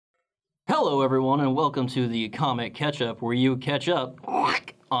Hello, everyone, and welcome to the Comic Catch-Up, where you catch up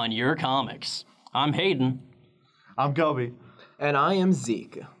on your comics. I'm Hayden. I'm Gobi. And I am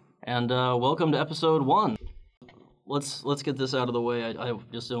Zeke. And welcome to episode 1. Let's get this out of the way. I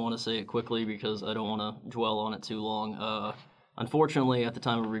just don't want to say it quickly because I don't want to dwell on it too long. Unfortunately, at the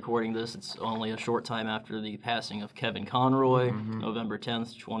time of recording this, it's only a short time after the passing of Kevin Conroy, November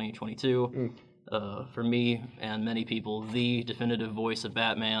 10th, 2022. For me and many people, the definitive voice of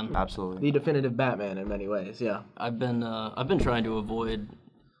Batman. Absolutely. The definitive Batman in many ways, yeah. I've been trying to avoid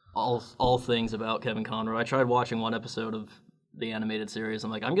all things about Kevin Conroy. I tried watching one episode of the animated series.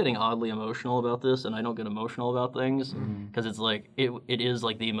 I'm like, I'm getting oddly emotional about this, and I don't get emotional about things because it's like it is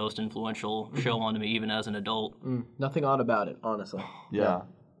like the most influential show on me, even as an adult. Nothing odd about it, honestly. Yeah.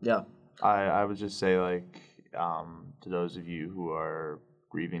 Yeah. I would just say, like, to those of you who are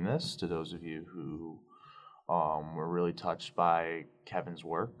grieving this, to those of you who were really touched by Kevin's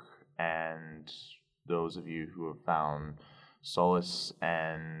work, and those of you who have found solace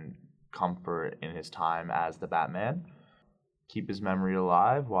and comfort in his time as the Batman, keep his memory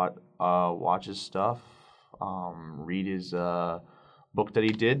alive, watch his stuff, read his book that he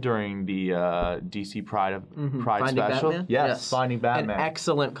did during the DC Pride Finding special. Batman? Yes, Finding Batman. An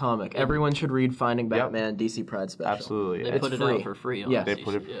excellent comic. Everyone should read Finding Batman, DC Pride special. Absolutely. They put it free. out for free. On Yes. They DC,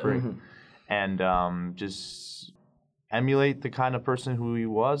 put it for yeah. free. And just emulate the kind of person who he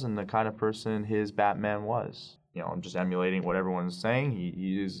was and the kind of person his Batman was. You know, I'm just emulating what everyone's saying.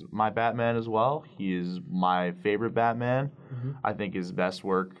 He is my Batman as well. He is my favorite Batman. I think his best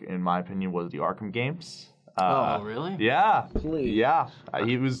work, in my opinion, was the Arkham games. Oh, really? Yeah. Please. Yeah.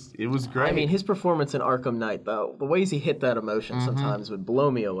 It was great. I mean, his performance in Arkham Knight, though, the ways he hit that emotion sometimes would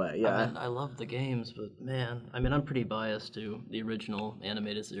blow me away. Yeah. I mean, I love the games, but man, I mean, I'm pretty biased to the original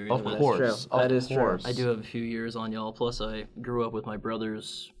animated series. of but course. true. That is true. course. I do have a few years on y'all. Plus, I grew up with my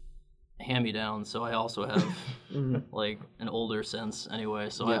brother's hand-me-down, so I also have like an older sense anyway.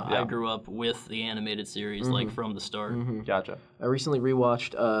 So I grew up with the animated series like from the start. Gotcha. I recently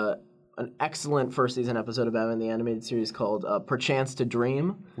rewatched an excellent first season episode of Batman the Animated Series called Perchance to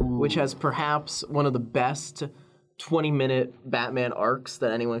Dream, which has perhaps one of the best 20-minute Batman arcs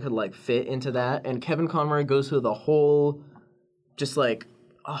that anyone could like fit into that. And Kevin Conroy goes through the whole, just like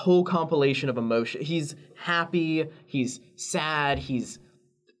a whole compilation of emotion. He's happy, he's sad, he's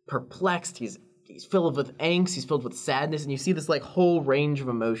perplexed, he's filled with angst, he's filled with sadness, and you see this like whole range of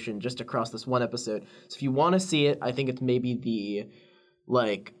emotion just across this one episode. So if you want to see it, I think it's maybe the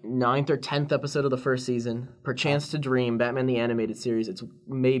like 9th or 10th episode of the first season, Perchance to Dream, Batman the Animated Series. It's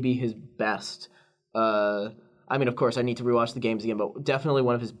maybe his best. I mean, of course, I need to rewatch the games again, but definitely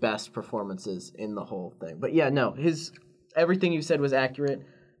one of his best performances in the whole thing. But yeah, no, everything you said was accurate.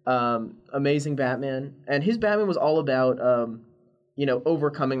 Amazing Batman. And his Batman was all about,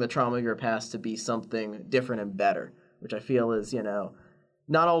 overcoming the trauma of your past to be something different and better, which I feel is,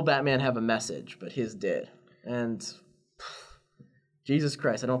 not all Batman have a message, but his did. And Jesus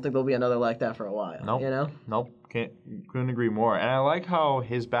Christ, I don't think there'll be another like that for a while. Nope. Nope. Couldn't agree more. And I like how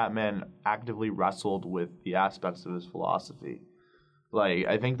his Batman actively wrestled with the aspects of his philosophy. Like,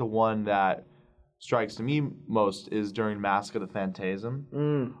 I think the one that strikes to me most is during Mask of the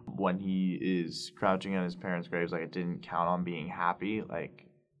Phantasm, when he is crouching at his parents' graves, like, I didn't count on being happy. Like,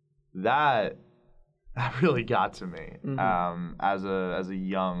 that really got to me as a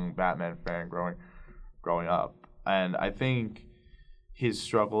young Batman fan growing up. And I think his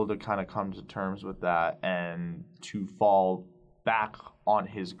struggle to kind of come to terms with that and to fall back on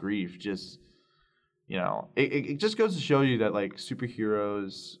his grief just, it just goes to show you that like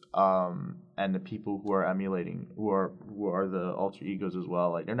superheroes and the people who are emulating, who are the alter egos as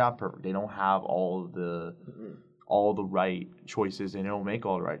well, like they're not perfect. They don't have all the right choices. They don't make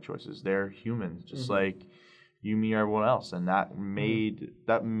all the right choices. They're humans, just like you, me, or everyone else, and that made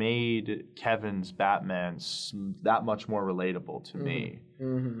Kevin's Batman that much more relatable to me.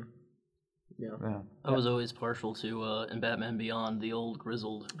 Yeah. I was always partial to in Batman Beyond the old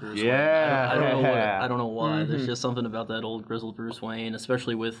grizzled Bruce Wayne. Yeah. I don't know why. There's just something about that old grizzled Bruce Wayne,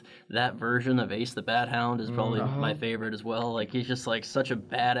 especially with that version of Ace the Bat Hound is probably my favorite as well. Like he's just like such a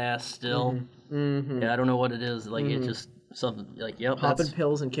badass still. Yeah, I don't know what it is. Like it just something like Popping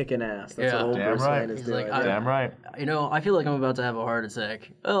pills and kicking ass. That's what old Damn Bruce right. Wayne is He's doing. like, Damn right. I feel like I'm about to have a heart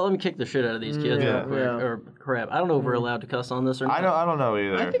attack. Oh, let me kick the shit out of these kids real quick. Or crap. I don't know if we're allowed to cuss on this or not. I don't know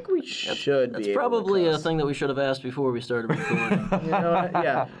either. I think we should be. It's probably a thing that we should have asked before we started recording. You know what?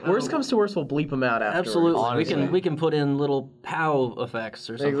 Yeah. Worst comes to worst, we'll bleep them out afterwards. Absolutely. Honestly. We can put in little pow effects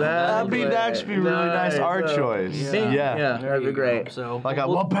or something. Exactly. That'd be really nice art choice. Yeah, There that'd be you great. go. So Like a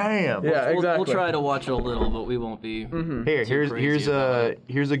wha-bam. Yeah, exactly. We'll try to watch it a little, but we won't be Here, too here's crazy about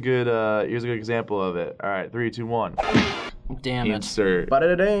a good example of it. All right, 3, 2, 1. Damn it. Insert.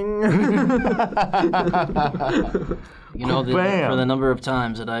 Ba-da-da-ding. You know, Bam. for the number of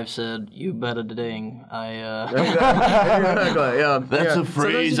times that I've said, you better ding, Exactly, yeah. That's yeah. a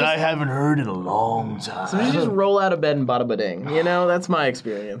phrase I haven't heard in a long time. So you just roll out of bed and bada-ba-ding. You know, that's my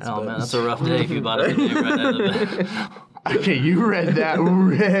experience. oh but- man, that's a rough day if you bada ding right out of bed. Okay, you read that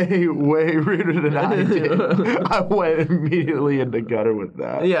way ruder than I did. I went immediately into gutter with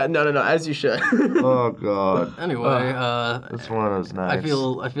that. Yeah, no, as you should. Oh god, Anyway, that's one of those nights.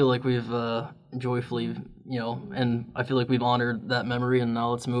 I feel like we've joyfully, and I feel like we've honored that memory, and now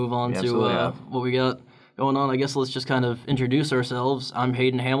let's move on to absolutely have. what we got going on. I guess let's just kind of introduce ourselves. I'm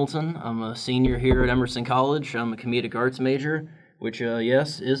Hayden Hamilton. I'm a senior here at Emerson College. I'm a comedic arts major, which,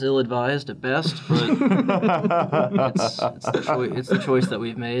 yes, is ill-advised at best, but it's the choice that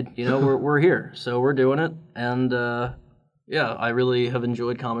we've made. We're here, so we're doing it, and yeah, I really have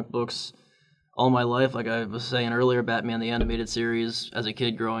enjoyed comic books all my life. Like I was saying earlier, Batman the Animated Series as a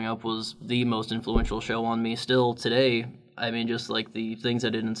kid growing up was the most influential show on me. Still today, I mean, just like the things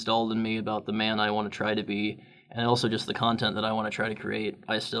that it installed in me about the man I want to try to be, and also just the content that I want to try to create,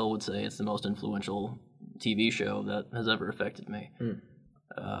 I still would say it's the most influential TV show that has ever affected me.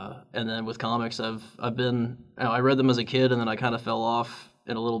 And then with comics, I've been, I read them as a kid, and then I kind of fell off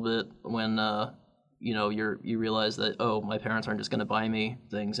in a little bit when you realize that, oh, my parents aren't just going to buy me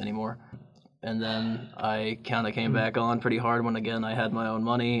things anymore. And then I kind of came back on pretty hard when, again, I had my own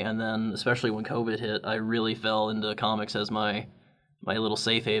money. And then, especially when COVID hit, I really fell into comics as my little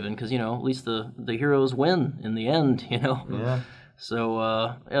safe haven. Because, at least the heroes win in the end, Yeah. So,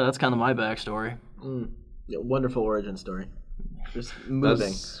 yeah, that's kind of my backstory. Yeah, wonderful origin story. Just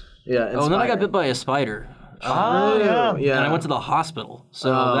moving. Yeah. Oh, and then I got bit by a spider. Oh yeah. Yeah. And I went to the hospital.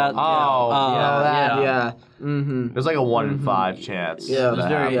 So Oh. that... Yeah. Mm-hmm. There's like a 1 in 5 chance. Yeah, It was that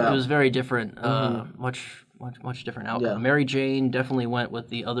very, happened. it was very different. Much different outcome. Yeah. Mary Jane definitely went with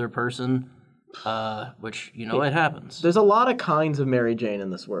the other person, which it happens. There's a lot of kinds of Mary Jane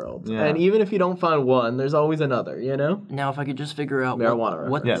in this world. Yeah. And even if you don't find one, there's always another, Now, if I could just figure out Marijuana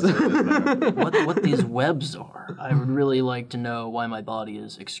what Yes. what these webs are, I would really like to know why my body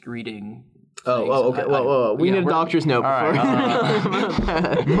is excreting. Oh, okay. Whoa. We need a doctor's note before.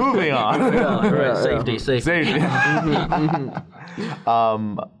 right, moving on. Safety. Safety.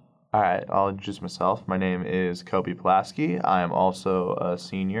 All right, I'll introduce myself. My name is Kobe Pulaski. I am also a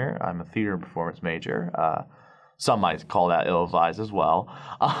senior. I'm a theater and performance major. Some might call that ill-advised as well.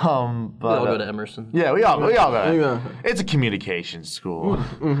 But We all go to Emerson. yeah, we all go. Yeah. It's a communications school.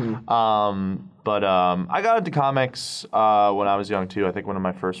 But I got into comics when I was young too. I think one of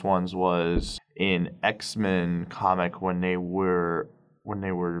my first ones was an X-Men comic when they were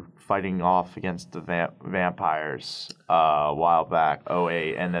fighting off against the vampires a while back,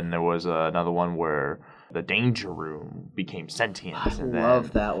 2008, and then there was another one where the Danger Room became sentient. And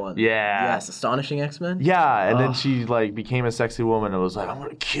Love that one. Yeah. Yes, Astonishing X-Men. Yeah, and then she became a sexy woman and was like, "I'm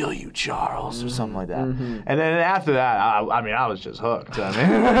gonna kill you, Charles," or something like that. And then after that, I was just hooked.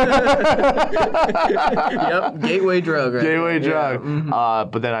 Yep, gateway drug, right? Gateway there.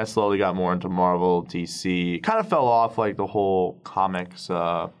 drug. But then I slowly got more into Marvel, DC. Kind of fell off the whole comics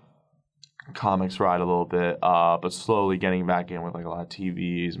ride a little bit, but slowly getting back in with a lot of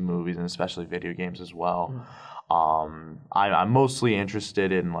TVs, movies, and especially video games as well. I'm mostly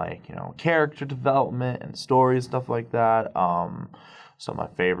interested in character development and stories, stuff like that. Some of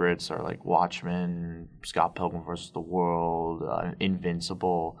my favorites are Watchmen, Scott Pilgrim vs. the World,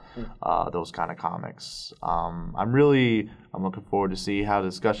 Invincible, those kind of comics. I'm looking forward to see how the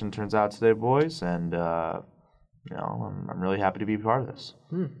discussion turns out today, boys, and I'm really happy to be part of this.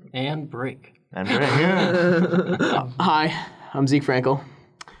 And break. And Hi, I'm Zeke Frankel.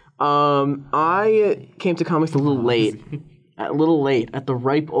 I came to comics a little late at the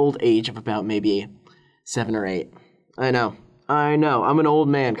ripe old age of about maybe 7 or 8. I know. I'm an old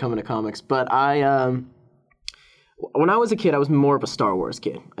man coming to comics, but when I was a kid, I was more of a Star Wars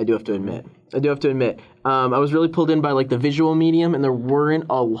kid. I do have to admit. I was really pulled in by the visual medium, and there weren't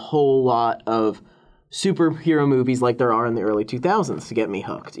a whole lot of superhero movies like there are in the early 2000s to get me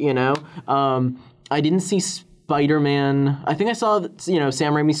hooked. I didn't see Spider-Man. I think I saw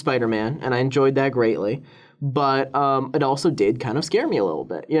Sam Raimi's Spider-Man, and I enjoyed that greatly. But it also did kind of scare me a little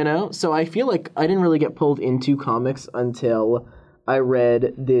bit, So I feel like I didn't really get pulled into comics until I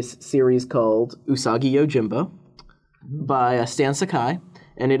read this series called Usagi Yojimbo by Stan Sakai.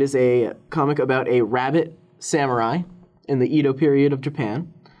 And it is a comic about a rabbit samurai in the Edo period of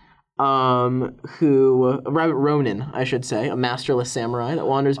Japan. A rabbit ronin, I should say, a masterless samurai that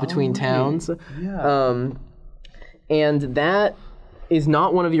wanders between towns. Yeah. And that is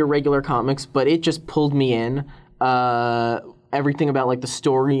not one of your regular comics, but it just pulled me in. Everything about like the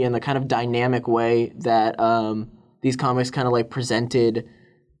story and the kind of dynamic way that these comics kind of like presented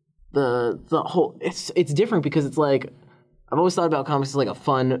the whole. It's different because it's like I've always thought about comics as like a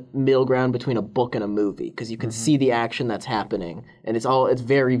fun middle ground between a book and a movie because you can see the action that's happening and it's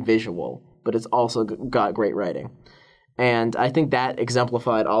very visual, but it's also got great writing. And I think that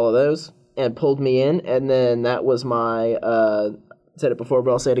exemplified all of those and pulled me in. And then that was my, said it before,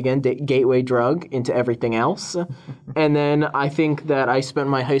 but I'll say it again, gateway drug into everything else. And then I think that I spent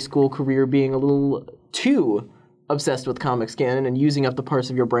my high school career being a little too obsessed with comics canon and using up the parts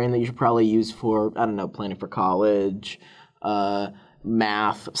of your brain that you should probably use for, I don't know, planning for college,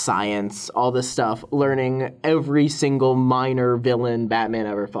 math, science, all this stuff, learning every single minor villain Batman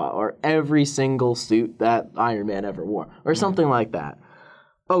ever fought, or every single suit that Iron Man ever wore, or something like that.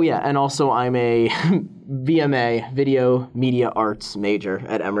 Oh yeah, and also I'm a VMA, Video Media Arts major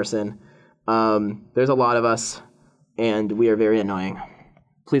at Emerson. There's a lot of us, and we are very annoying.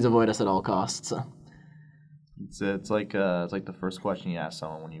 Please avoid us at all costs. It's like the first question you ask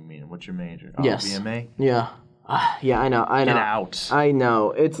someone when you meet them. What's your major? Oh, Yes. VMA? Yeah. Yeah, I know. Get out. I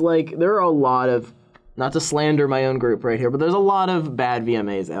know. It's like there are a lot of, not to slander my own group right here, but there's a lot of bad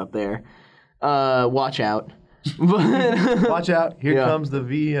VMAs out there. Watch out. Watch out. Here Yeah. comes the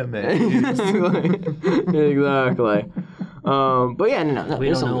VMA. Exactly. But yeah, no. We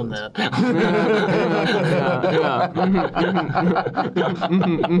don't own that.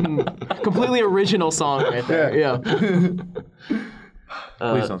 Completely original song right there. Yeah.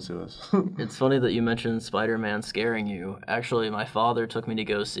 Please don't sue us. It's funny that you mentioned Spider-Man scaring you. Actually, my father took me to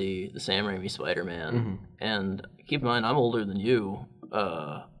go see the Sam Raimi Spider-Man. And keep in mind, I'm older than you.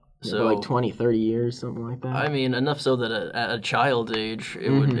 So like 20, 30 years, something like that. I mean, enough so that at a child's age, it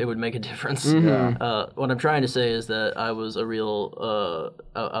would make a difference. What I'm trying to say is that I was a real,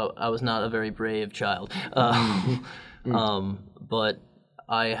 I was not a very brave child. But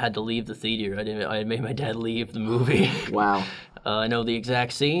I had to leave the theater. I had made my dad leave the movie. Wow. I know the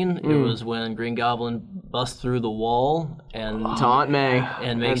exact scene. It was when Green Goblin busts through the wall and To Aunt May.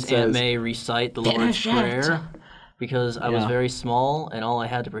 and makes says, Aunt May recite the Lord's Prayer. Because I was very small and all I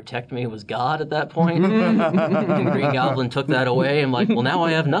had to protect me was God at that point. And Green Goblin took that away. I'm like, well, now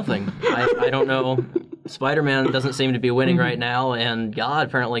I have nothing. I don't know. Spider-Man doesn't seem to be winning right now, and God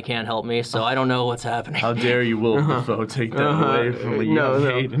apparently can't help me, so I don't know what's happening. How dare you, Will Dafoe, take that away from the young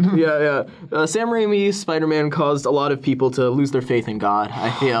Hayden. Yeah. Sam Raimi's Spider-Man caused a lot of people to lose their faith in God, I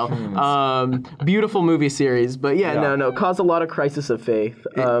feel. Beautiful movie series, but no, caused a lot of crisis of faith.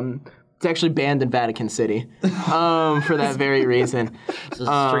 It's actually banned in Vatican City for that very reason. This is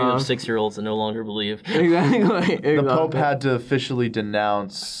a stream of 6-year-olds that no longer believe. Exactly. The Pope had to officially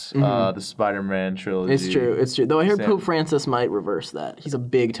denounce the Spider-Man trilogy. It's true. Though I heard Pope Francis might reverse that. He's a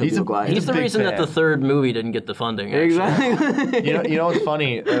big Tobey Maguire. He's the big reason that fan. the third movie didn't get the funding. Actually. Exactly. You know what's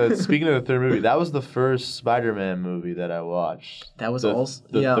funny? Speaking of the third movie, that was the first Spider-Man movie that I watched. That was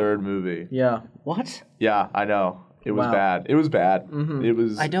the third movie. Yeah. What? Yeah, I know. It was Wow. bad. It was bad. It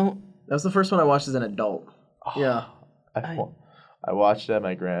was. I don't. That was the first one I watched as an adult. Yeah. I watched it at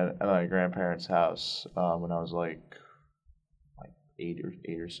my grandparents' house when I was like 8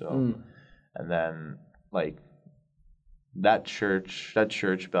 or so, and then like that church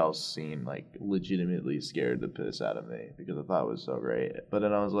bell scene like legitimately scared the piss out of me because I thought it was so great. But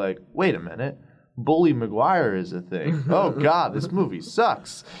then I was like, wait a minute. Bully Maguire is a thing. Oh God, this movie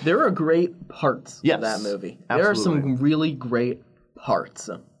sucks. There are great parts of that movie. There are some really great parts.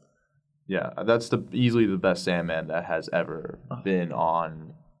 Yeah, that's easily the best Sandman that has ever been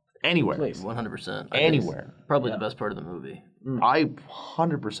on anywhere. Please. 100%. Anywhere. Probably the best part of the movie. I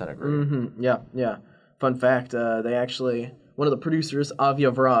 100% agree. Yeah. Fun fact, they actually, one of the producers,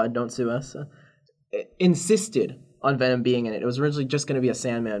 Avia Vrad, don't sue us, insisted on Venom being in it. It was originally just going to be a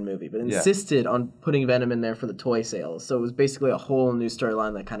Sandman movie, but insisted on putting Venom in there for the toy sales. So it was basically a whole new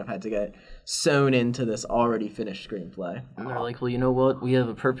storyline that kind of had to get sewn into this already finished screenplay. And they're like, well, you know what? We have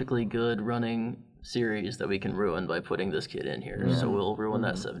a perfectly good running series that we can ruin by putting this kid in here, so we'll ruin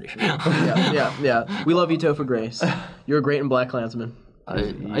that 70 show. Yeah. We love you, Topher Grace. You're a great and Black Klansman.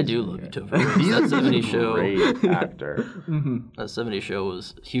 I do love you, Topher Grace. That 70 show. Great actor. That 70 show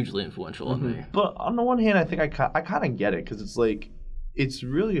was hugely influential on me. But on the one hand, I think I kind of get it because it's like it's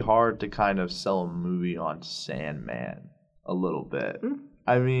really hard to kind of sell a movie on Sandman a little bit.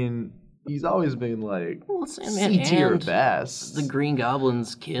 I mean, he's always been like Sandman C-tier and best. the Green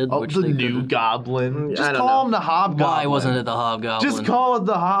Goblin's kid. Oh, which the they new couldn't- Goblin. I Just don't call know. him the Hobgoblin. Why wasn't it the Hobgoblin? Just call it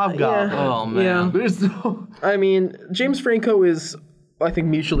the Hobgoblin. Oh man. Yeah. There's no. I mean, James Franco is, I think,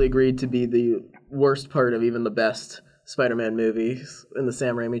 mutually agreed to be the worst part of even the best Spider-Man movies in the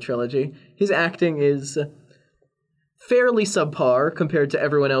Sam Raimi trilogy. His acting is fairly subpar compared to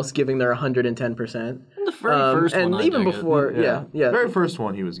everyone else giving their 110%. The very first one, and I even dig it. before, yeah. Very first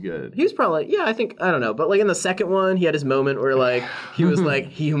one, he was good. He was probably, I don't know, but like in the second one, he had his moment where like he was like,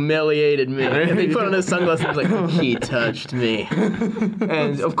 he humiliated me, and he put on his sunglasses and was like, he touched me,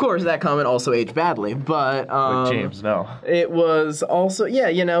 and of course that comment also aged badly, but James, no. it was also,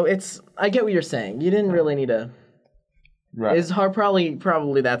 I get what you're saying. You didn't really need to. Right. It's hard, probably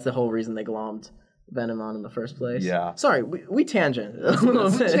that's the whole reason they glommed Venom on in the first place. Yeah. Sorry, we tangent a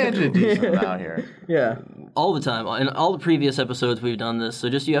little bit. Tangent a decent amount here. Yeah. All the time. In all the previous episodes, we've done this, so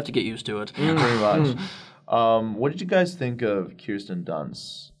just you have to get used to it. Pretty much. What did you guys think of Kirsten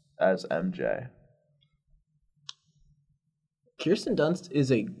Dunst as MJ? Kirsten Dunst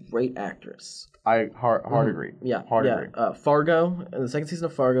is a great actress. I hard agree. Yeah. Hard agree. Fargo, in the second season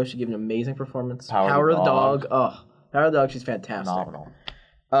of Fargo, she gave an amazing performance. Power of the Dog. Oh, Power of the Dog, she's fantastic. Phenomenal.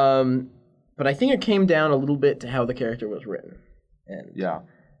 But I think it came down a little bit to how the character was written. And Yeah.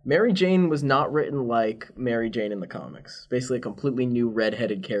 Mary Jane was not written like Mary Jane in the comics. Basically a completely new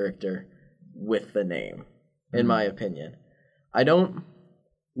redheaded character with the name, in my opinion. I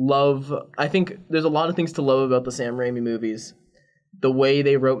think there's a lot of things to love about the Sam Raimi movies. The way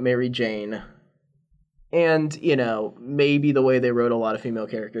they wrote Mary Jane, and, maybe the way they wrote a lot of female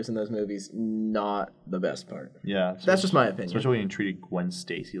characters in those movies, not the best part. Yeah. That's just my opinion. Especially when you treated Gwen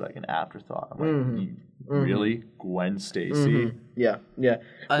Stacy like an afterthought. I'm like, really? Gwen Stacy? Yeah.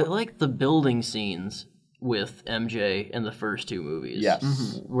 I like the building scenes with MJ in the first two movies.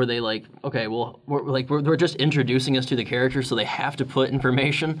 Yes. Where they we're just introducing us to the character, so they have to put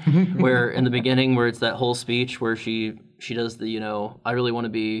information. Where in the beginning, where it's that whole speech where she does the, I really want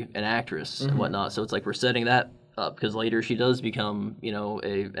to be an actress and whatnot. So it's like we're setting that up because later she does become,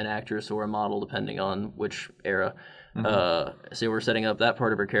 an actress or a model depending on which era. So we're setting up that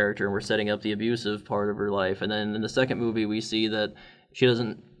part of her character, and we're setting up the abusive part of her life. And then in the second movie, we see that she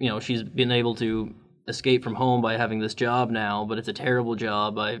doesn't, she's been able to escape from home by having this job now, but it's a terrible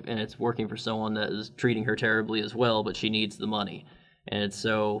job, and it's working for someone that is treating her terribly as well, but she needs the money. And it's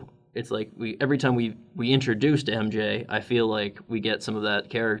like every time we introduce to MJ, I feel like we get some of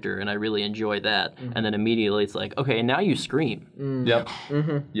that character, and I really enjoy that. And then immediately it's like, okay, now you scream. Yep.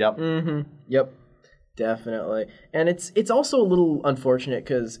 Yep. Definitely. And it's also a little unfortunate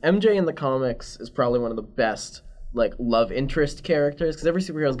because MJ in the comics is probably one of the best love interest characters, because every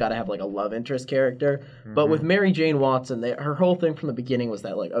superhero's got to have a love interest character. But with Mary Jane Watson, her whole thing from the beginning was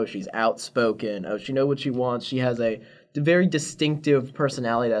that she's outspoken, she knows what she wants, she has a very distinctive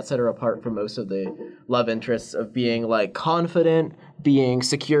personality that set her apart from most of the love interests, of being confident, being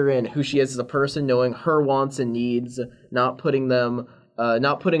secure in who she is as a person, knowing her wants and needs, not putting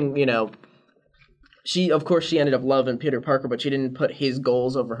she ended up loving Peter Parker, but she didn't put his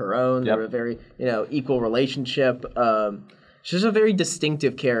goals over her own. They were a very, equal relationship. She's a very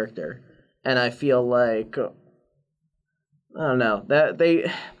distinctive character. And I feel like, I don't know, that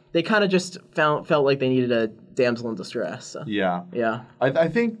they kind of just felt like they needed a damsel in distress. Yeah. Yeah. I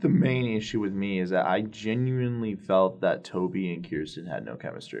think the main issue with me is that I genuinely felt that Toby and Kirsten had no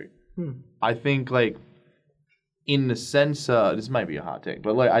chemistry. I think, in the sense, this might be a hot take,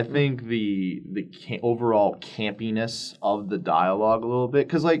 but I think the overall campiness of the dialogue a little bit,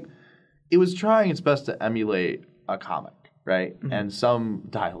 because it was trying its best to emulate a comic, right? And some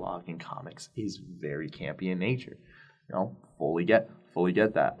dialogue in comics is very campy in nature. Fully get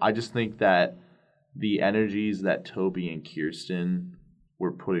that. I just think that the energies that Toby and Kirsten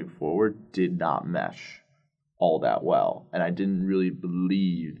were putting forward did not mesh all that well, and I didn't really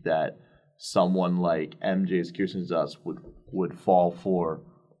believe that someone like MJ's Kirsten Dunst would fall for,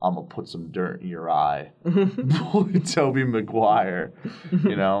 I'm gonna put some dirt in your eye, Tobey Maguire,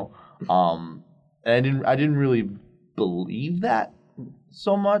 and I didn't really believe that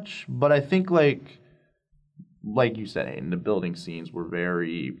so much, but I think like you said, in the building scenes were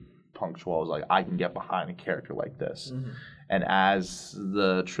very punctual. I was like, I can get behind a character like this, and as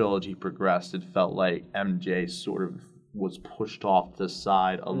the trilogy progressed, it felt like MJ sort of was pushed off to the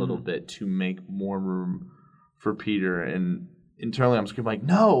side a little bit to make more room for Peter. And internally I'm screaming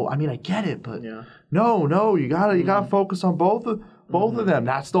no, I mean, I get it, but no, you gotta focus on both of them.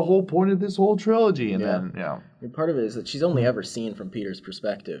 That's the whole point of this whole trilogy. And then And part of it is that she's only ever seen from Peter's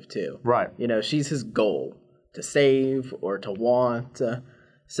perspective too. Right. She's his goal to save or to want.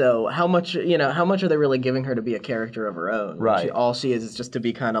 So how much are they really giving her to be a character of her own? Right. All she is just to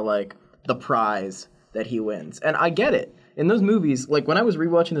be kind of the prize that he wins. And I get it. In those movies, when I was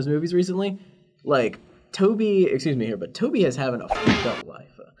rewatching those movies recently, Toby has having a freaked up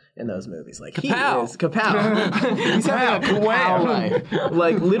life. in those movies. Like Kapow! he is kapow. He's having a kapow life.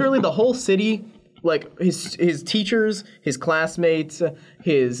 Like literally the whole city, like his teachers, his classmates,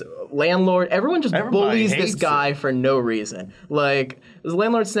 his landlord, everyone just Everybody bullies hates this guy for no reason. Like his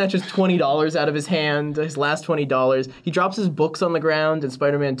landlord snatches $20 out of his hand, his last $20. He drops his books on the ground in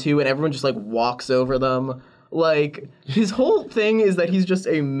Spider-Man 2 and everyone just like walks over them. Like his whole thing is that he's just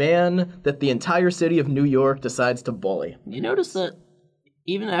a man that the entire city of New York decides to bully. You notice that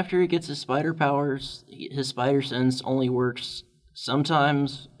even after he gets his spider powers, his spider sense only works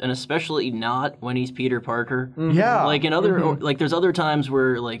sometimes, and especially not when he's Peter Parker. Yeah. Like in other, like there's other times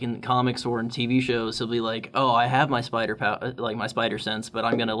where, like in comics or in TV shows, he'll be like, "Oh, I have my spider like my spider sense, but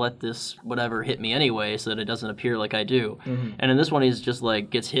I'm gonna let this whatever hit me anyway, so that it doesn't appear like I do." And in this one, he's just like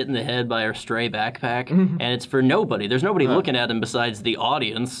gets hit in the head by a stray backpack, and it's for nobody. There's nobody looking at him besides the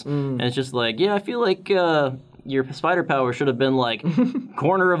audience, and it's just like, yeah, I feel like. Your spider power should have been like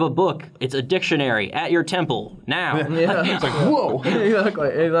corner of a book. It's a dictionary at your temple now. Yeah. It's like, whoa. Exactly.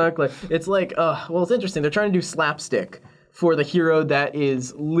 It's like, well, it's interesting. They're trying to do slapstick for the hero that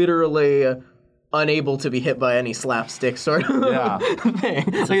is literally unable to be hit by any slapstick sort of thing.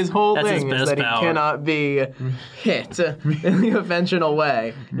 Like his whole That's his thing is best that he power. cannot be hit in the conventional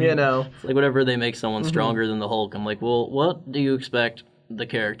way, you know? It's like whenever they make someone stronger than the Hulk, I'm like, well, what do you expect the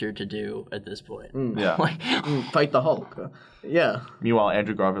character to do at this point? Yeah. Like, Fight the Hulk. Yeah. Meanwhile,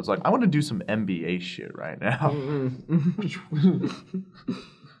 Andrew Garfield's like, I want to do some NBA shit right now.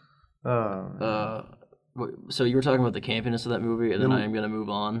 so you were talking about the campiness of that movie, and then I am going to move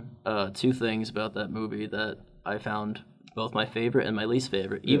on. Two things about that movie that I found both my favorite and my least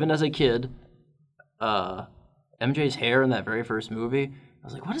favorite. Even as a kid, MJ's hair in that very first movie, I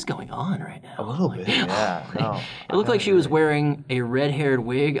was like, what is going on right now? A little bit, yeah. No. It looked like she was wearing a red-haired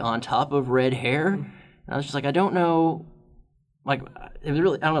wig on top of red hair. And I was just like, I don't know. Like, it was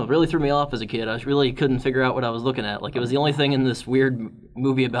really, I don't know, it really threw me off as a kid. I really couldn't figure out what I was looking at. Like, it was the only thing in this weird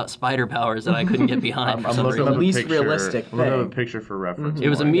movie about spider powers that I couldn't get behind for some looking reason. up a least picture. realistic I'm looking up a thing. picture for reference. It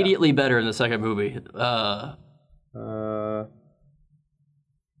was immediately better in the second movie. Oh,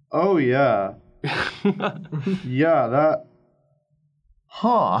 yeah. Yeah, that...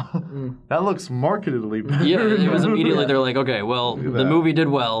 Huh. That looks markedly better. Yeah, it was immediately, they're like, okay, well, the movie did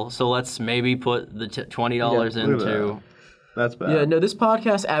well, so let's maybe put the $20 into... That's bad. Yeah, no, this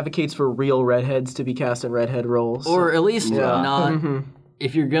podcast advocates for real redheads to be cast in redhead roles. Or at least not...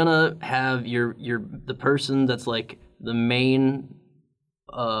 If you're gonna have the person that's like the main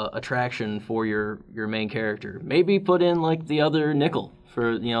attraction for your main character, maybe put in like the other nickel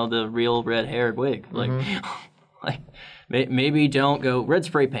for, you know, the real red-haired wig. Like, like maybe don't go... Red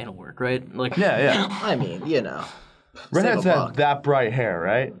spray paint will work, right? Like, Yeah. I mean, you know. Redheads save a have buck. that bright hair,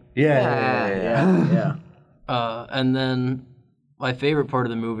 right? Yeah. And then my favorite part of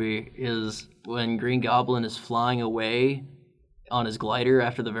the movie is when Green Goblin is flying away on his glider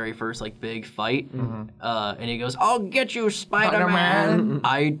after the very first like big fight, and he goes, "I'll get you, Spider-Man."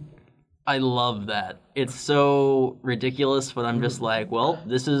 I love that. It's so ridiculous, but I'm just like, well,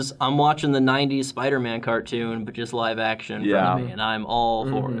 I'm watching the 90s Spider-Man cartoon, but just live action in front of me, and I'm all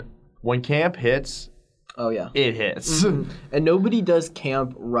for it. When camp hits, Oh, yeah. it hits. And nobody does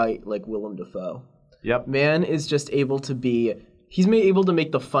camp right like Willem Dafoe. Yep. Man is just able to be... He's able to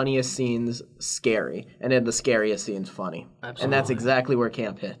make the funniest scenes scary, and then the scariest scenes funny. Absolutely. And that's exactly where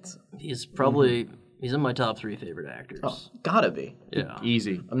camp hits. He's probably... He's in my top 3 favorite actors. Oh, gotta be. Yeah.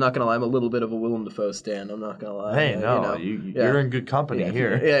 Easy. I'm not gonna lie, I'm a little bit of a Willem Dafoe stan. I'm not gonna lie. Hey, no, you know. you're in good company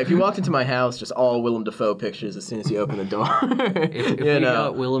here. If you walked into my house, just all Willem Dafoe pictures as soon as you open the door. If we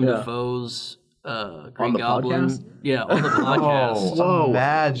got Willem Dafoe's Green the Goblin... podcast? Yeah, on the podcast.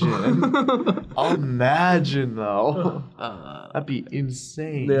 Oh, imagine though. That'd be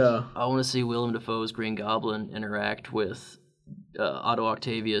insane. Yeah. I want to see Willem Dafoe's Green Goblin interact with Otto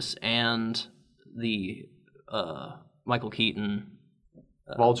Octavius and the Michael Keaton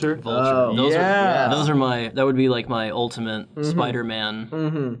Vulture? Vulture. That would be like my ultimate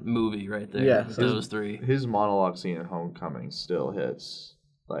Spider-Man movie right there. Yeah. Those three. His monologue scene at Homecoming still hits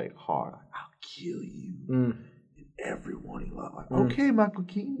like hard. I'll kill you. Everyone he loved. Like, okay, Michael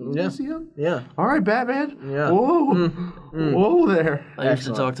Keaton. You see him? Yeah. All right, Batman. Yeah. Whoa. Whoa there. I used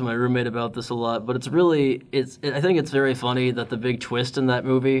to talk to my roommate about this a lot, but I think it's very funny that the big twist in that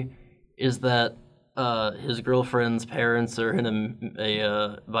movie is that his girlfriend's parents are in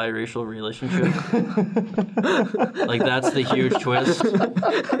a biracial relationship. Like, that's the huge twist.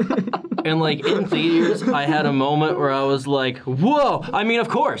 And like in theaters, I had a moment where I was like, "Whoa!" I mean, of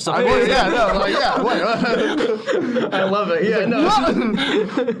course. I love it. Yeah, no.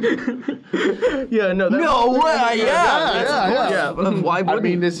 Yeah, no. No way! Yeah. Why I wouldn't?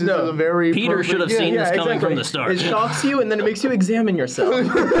 mean, this is a very Peter perfect- should have seen this coming exactly. from the start. It shocks you, and then it makes you examine yourself.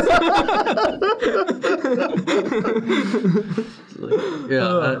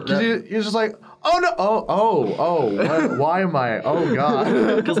 You're just like, oh no, why am I? Oh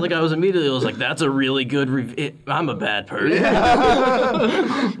god. Because like I was like, "That's a really good review." I'm a bad person.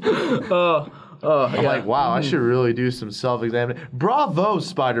 I'm like, wow, I should really do some self-examining. Bravo,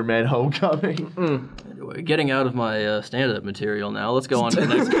 Spider-Man: Homecoming. Anyway, getting out of my stand-up material now. Let's go on to the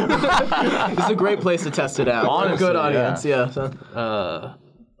next. This is a great place to test it out. Honestly, Good audience, yeah.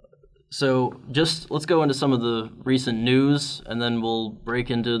 So just let's go into some of the recent news, and then we'll break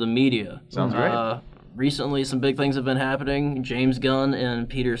into the media. Sounds great. Recently, some big things have been happening. James Gunn and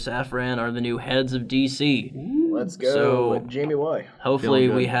Peter Safran are the new heads of DC. Let's go So- with Jamie Y. Hopefully,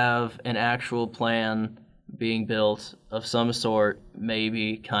 Feeling we good. have an actual plan being built of some sort,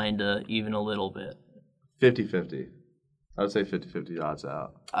 maybe, kinda, even a little bit. 50-50. I would say 50-50 odds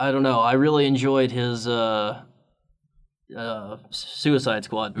out. I don't know. I really enjoyed his Suicide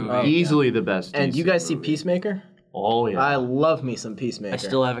Squad movie. Easily the best. And DC you guys see movie. Peacemaker? Oh yeah. I love me some Peacemaker. I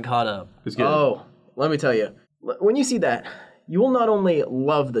still haven't caught up. It's good. Oh, let me tell you. When you see that, you will not only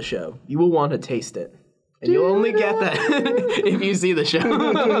love the show, you will want to taste it. And you'll only get that if you see the show.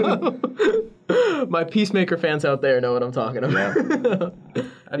 My Peacemaker fans out there know what I'm talking about.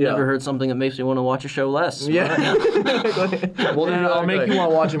 I've never heard something that makes me want to watch a show less. Yeah. Well, then I'll make you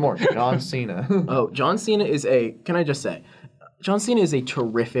want to watch it more. John Cena. Oh, John Cena is can I just say, John Cena is a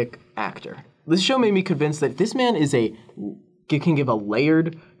terrific actor. This show made me convinced that this man can give a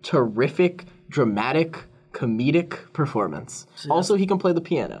layered, terrific, dramatic, comedic performance. Also, he can play the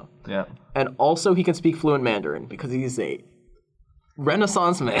piano. Yeah. And also, he can speak fluent Mandarin because he's a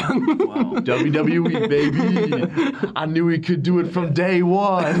Renaissance man. WWE, baby. I knew he could do it from day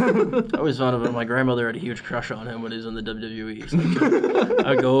one. I always found out my grandmother had a huge crush on him when he was in the WWE. So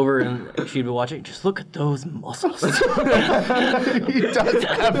I'd go over and she'd be watching. Just look at those muscles. He does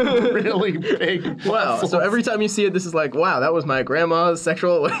have really big Wow. So every time you see it, this is like, wow, that was my grandma's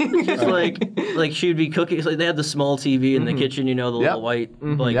sexual awakening. It's like she'd be cooking. It's like they had the small TV in the kitchen, the little white,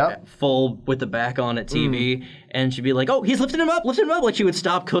 full with the back on it TV, and she'd be like, "Oh, he's lifting him up." Like she would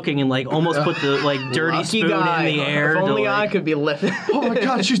stop cooking and like almost put the dirty Lucky spoon guy. in the air. If only to, I could be lifted. Oh my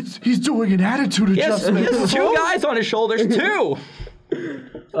God, he's doing an attitude Yes, adjustment. yes, two guys on his shoulders, two.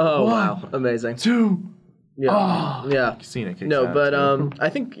 Oh, wow. Amazing. Two. Yeah. Yeah. Cena kicks No, out, but too. I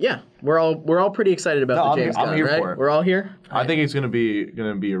think we're all pretty excited about the James I'm Gunn, here right? for it. We're all here. I think it's gonna be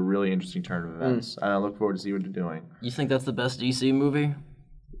a really interesting turn of events, and I look forward to see what they're doing. You think that's the best DC movie?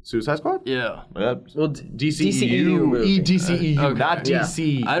 Suicide Squad? Yeah. Well, DCEU, movie. DCEU, Okay. not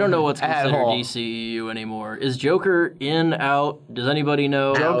DC. I don't know what's at considered all. DCEU anymore. Is Joker in, out? Does anybody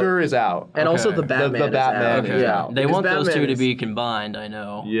know? Joker is out, And also Okay. the Batman. The Batman is is out. Yeah. out. They Because want those Batman two to is- be combined, I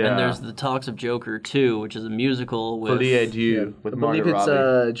know. Yeah. And there's the talks of Joker 2, which is a musical with... Folie à Dieu with I Margot believe it's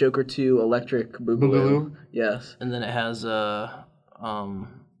Robbie. Joker 2 Electric Boogaloo. Boogaloo? Yes. And then it has the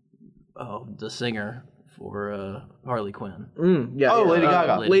singer for Harley Quinn. Yeah. Oh, yeah. Lady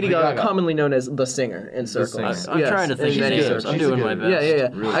Gaga. Lady Gaga, commonly known as the singer in circles. Singer. I'm Yes, trying to think in of many names. circles. I'm She's doing good. my best. Yeah.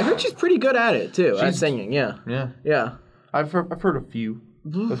 Really I heard she's pretty good at it too. At singing. Yeah. Yeah, Yeah. I've heard a few.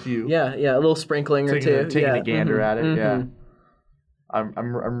 Yeah. Yeah. A little sprinkling or two. Taking yeah. a gander at it. Yeah.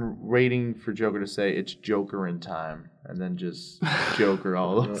 I'm waiting for Joker to say it's Joker in time, and then just Joker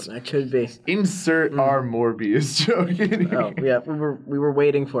all those. That could be. Insert our Morbius joke in here. Oh yeah, we were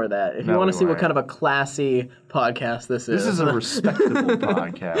waiting for that. If you No, want we to see what weren't. kind of a classy podcast this is. This is a respectable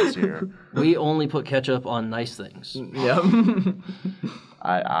podcast here. We only put ketchup on nice things. yeah.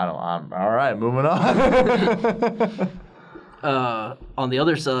 I'm all right. Moving on. On the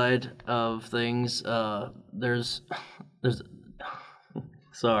other side of things, there's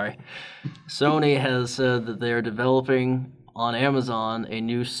sorry, Sony has said that they are developing on Amazon a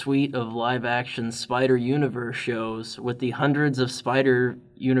new suite of live-action Spider Universe shows with the hundreds of Spider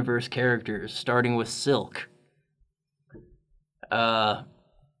Universe characters, starting with Silk.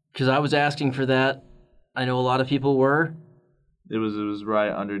 Because I was asking for that. I know a lot of people were. It was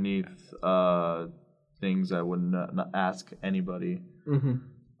right underneath things I would not ask anybody,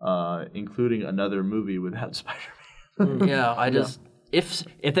 including another movie without Spider-Man. Yeah, I just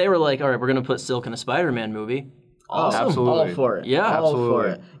if they were like, all right, we're gonna put Silk in a Spider-Man movie. Awesome. Absolutely. All for it. Yeah. all for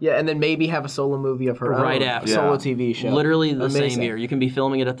Absolutely. it. Yeah, and then maybe have a solo movie of her Right own. after. Solo Yeah. TV show. Literally the same Amazing. year. You can be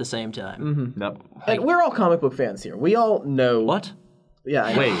filming it at the same time. Nope. And we're all comic book fans here. We all know. What? Yeah,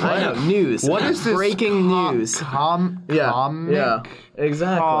 I know. Wait, I know. News. What is this? Breaking news. Comic? Yeah,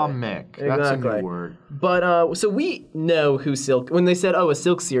 exactly. Comic. That's a Exactly. new word. But so we know who Silk. When they said, "Oh, a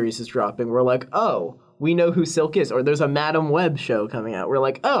Silk series is dropping," we're like, "Oh, we know who Silk is." Or there's a Madam Web show coming out. We're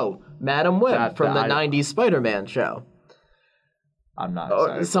like, "Oh, Madam Web from the '90s Spider-Man show." I'm not Or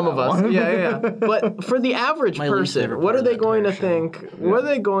excited some for of that us, one. yeah. But for the average My least person, favorite what part are of they that going to entire show. think? What are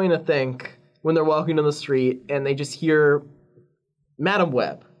they going to think when they're walking down the street and they just hear Madam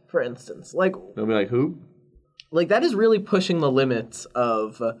Web, for instance? Like They'll be like, who? that is really pushing the limits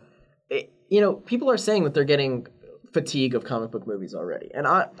of, people are saying that they're getting fatigue of comic book movies already, and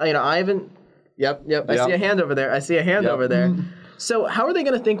I haven't. Yep. I see a hand over there. Over there. So how are they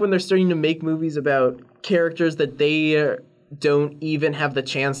going to think when they're starting to make movies about characters that they don't even have the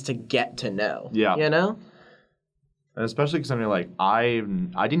chance to get to know? Yeah. You know? And especially considering, like, I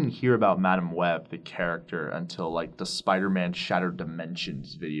didn't hear about Madam Web, the character, until, like, the Spider-Man Shattered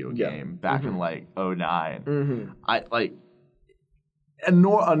Dimensions video game back in, like, 2009. Mm-hmm. I, like,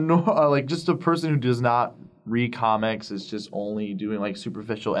 like, just a person who does not read comics, is just only doing, like,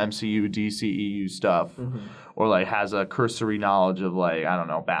 superficial MCU, DCEU stuff, or, like, has a cursory knowledge of, like, I don't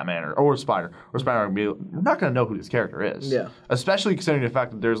know, Batman or Spider, or Spider-Man, we're not going to know who this character is. Yeah. Especially considering the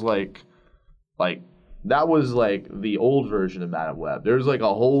fact that there's, like, that was, like, the old version of Madam Web. There's, like,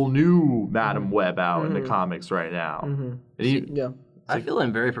 a whole new Madam Web out in the comics right now. Yeah. I feel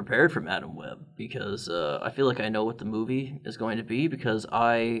I'm very prepared for Madam Web because I feel like I know what the movie is going to be because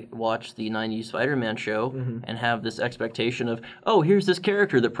I watched the 90s Spider-Man show and have this expectation of, oh, here's this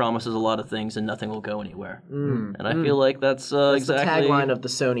character that promises a lot of things and nothing will go anywhere. And I feel like that's exactly... the tagline of the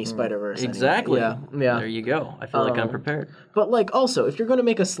Sony Spider-Verse. Exactly. Anyway. Yeah. There you go. I feel like I'm prepared. But, like, also, if you're going to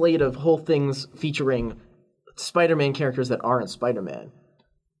make a slate of whole things featuring Spider-Man characters that aren't Spider-Man,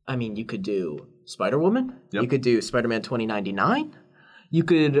 I mean, you could do Spider-Woman. Yep. You could do Spider-Man 2099. You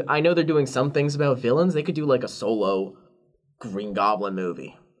could, I know they're doing some things about villains. They could do, like, a solo Green Goblin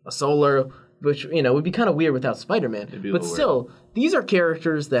movie. A solo, which, would be kind of weird without Spider-Man. But still, these are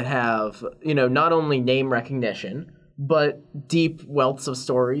characters that have, not only name recognition, but deep wealths of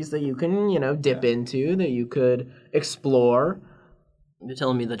stories that you can, dip into, that you could explore. You're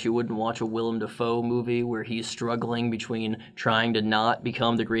telling me that you wouldn't watch a Willem Dafoe movie where he's struggling between trying to not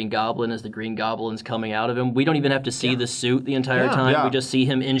become the Green Goblin as the Green Goblin's coming out of him? We don't even have to see the suit the entire time. Yeah. We just see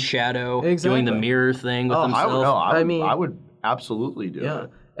him in shadow doing the Exactly. mirror thing with himself. I would absolutely do it.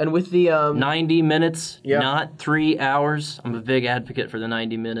 And with the 90 minutes, not 3 hours. I'm a big advocate for the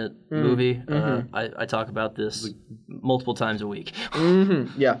 90-minute movie. I talk about this multiple times a week.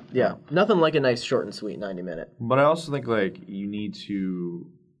 Yeah. Nothing like a nice short and sweet 90-minute. But I also think, like, you need to,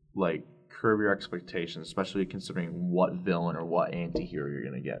 like, curb your expectations, especially considering what villain or what anti-hero you're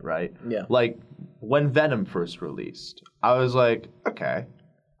going to get, right? Yeah. Like, when Venom first released, I was like, okay,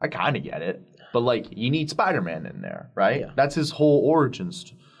 I kind of get it. But, like, you need Spider-Man in there, right? Yeah. That's his whole origin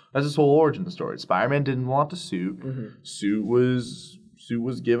story. Spider-Man didn't want the suit. Suit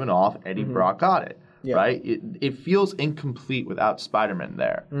was given off. Eddie Brock got it, right? It feels incomplete without Spider-Man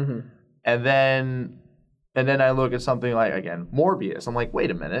there. And then I look at something like, again, Morbius. I'm like, wait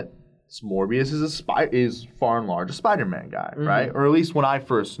a minute. Morbius is far and large a Spider-Man guy, right? Or at least when I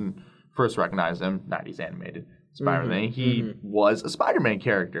first recognized him, 90s animated Spider-Man, he was a Spider-Man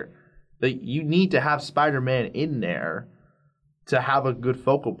character. Like, you need to have Spider-Man in there to have a good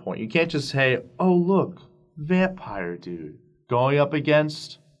focal point. You can't just say, oh, look, vampire dude going up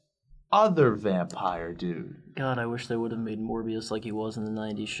against other vampire dude. God, I wish they would have made Morbius like he was in the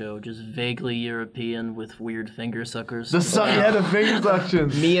 90s show, just vaguely European with weird finger suckers. The finger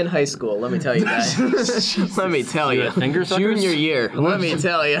suctions. Me in high school, let me tell you guys. Let me tell you. Finger suckers? Junior year, let me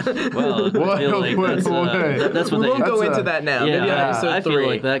tell you. Well, I feel like that's what We they... won't go into that now. Maybe on episode I 3. feel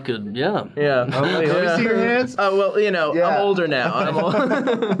like that could, Yeah. Let me see your hands. Well, I'm older now.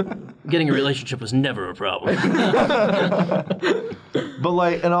 Getting a relationship was never a problem.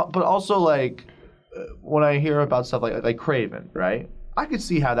 But also, like, when I hear about stuff like Kraven, right? I could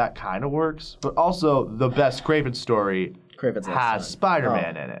see how that kind of works, but also the best Kraven story has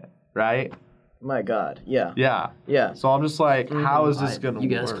Spider-Man in it, right? My God, yeah. Yeah. So I'm just like, how is this going to work?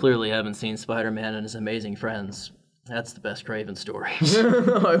 You guys clearly haven't seen Spider-Man and His Amazing Friends. That's the best Kraven story.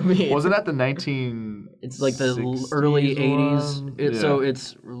 I mean, wasn't that the 19? It's like the 60s early 80s. one? So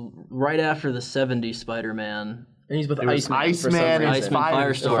it's right after the 70s Spider-Man. and he's with was Iceman. for some Iceman and reason. Iceman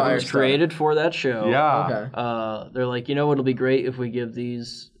Firestorm was Firestorm. created for that show. Yeah. Okay. They're like, it'll be great if we give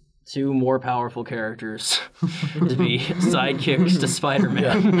these two more powerful characters to be sidekicks to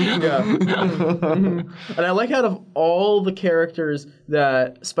Spider-Man. Yeah. And I like out of all the characters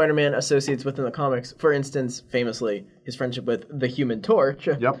that Spider-Man associates with in the comics, for instance, famously, his friendship with the Human Torch.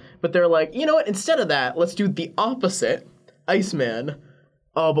 Yep. But they're like, you know what, instead of that, let's do the opposite. Iceman.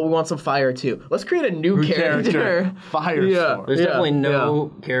 Oh, but we want some fire too. Let's create a new character. Firestorm. There's definitely no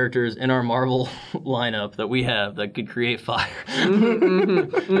characters in our Marvel lineup that we have that could create fire.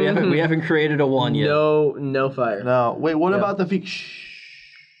 We haven't created a one yet. No fire. No, wait, what about the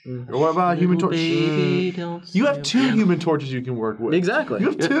what about Human Torch? Baby, don't You have say- 2 Human Torches you can work with. Exactly. You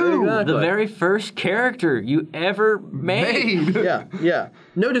have 2. Exactly. The very first character you ever made. Yeah.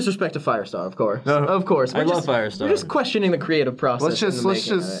 No disrespect to Firestar, of course. No. Of course. I love Firestar. We're just questioning the creative process. Let's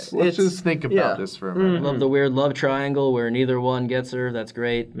just think about this for a minute. Love the weird love triangle where neither one gets her. That's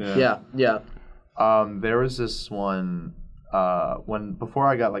great. Yeah. There was this one before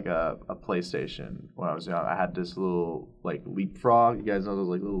I got like a PlayStation when I was young. I had this little like Leapfrog. You guys know those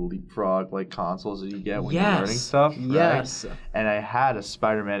like little Leapfrog like consoles that you get when you're learning stuff. Right? Yes. And I had a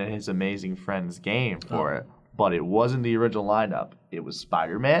Spider-Man and His Amazing Friends game for it, but it wasn't the original lineup. It was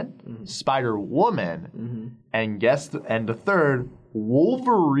Spider-Man, Spider-Woman, and the third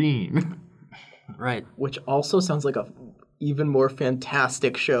Wolverine. Right. Which also sounds like a even more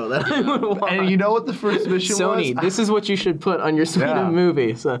fantastic show that I would want. And you know what the first mission Sony, was? this is what you should put on your suite of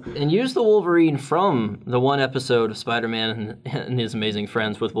movies. And use the Wolverine from the one episode of Spider-Man and His Amazing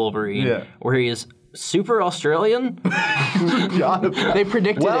Friends with Wolverine, where he is super Australian. They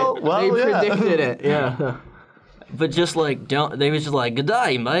predicted it. They predicted it. Yeah. But just like they was just like, "Good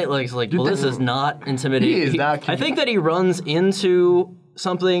day, mate." Like it's like, well, this is not intimidating. He is not I think that he runs into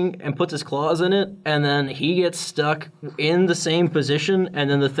something and puts his claws in it, and then he gets stuck in the same position, and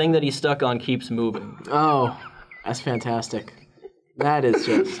then the thing that he's stuck on keeps moving. Oh, that's fantastic. That is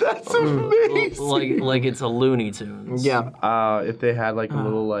just That's amazing. Like it's a Looney Tunes. yeah. If they had like a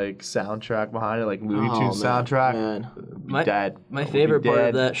little like soundtrack behind it, like Looney Tunes soundtrack, Man. dead. My favorite part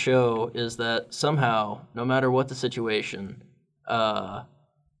of that show is that somehow, no matter what the situation, Aunt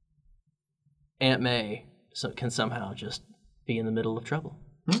May can somehow just be in the middle of trouble.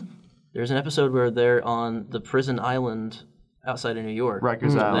 There's an episode where they're on the prison island outside of New York.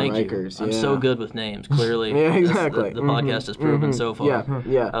 Rikers Island. Thank Rikers, you. I'm yeah. so good with names, clearly. Yeah, as exactly. The podcast has proven so far.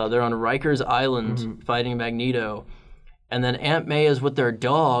 Yeah. They're on Rikers Island fighting Magneto, and then Aunt May is with their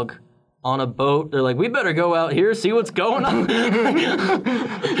dog on a boat. They're like, we better go out here, see what's going on.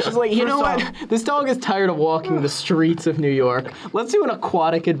 She's like, you know what? This dog is tired of walking the streets of New York. Let's do an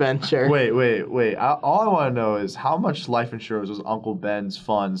aquatic adventure. Wait. All I want to know is how much life insurance was Uncle Ben's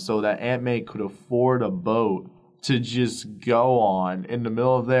fund so that Aunt May could afford a boat to just go on in the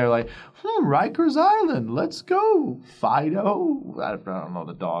middle of there, like, Rikers Island, let's go, Fido. I don't know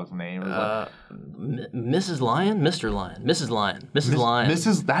the dog's name. Mrs. Lion, Mr. Lion, Mrs. Lion, Mrs. Lion.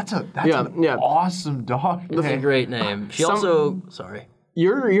 That's an awesome dog. That's a great name. She also, sorry.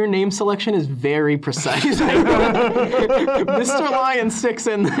 Your name selection is very precise. Mr. Lion sticks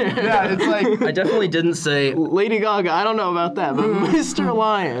in there. Yeah, it's like I definitely didn't say. Lady Gaga, I don't know about that, but Mr.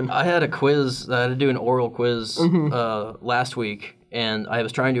 Lion. I had a quiz. I had to do an oral quiz last week, and I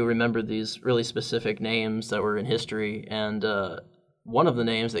was trying to remember these really specific names that were in history, and one of the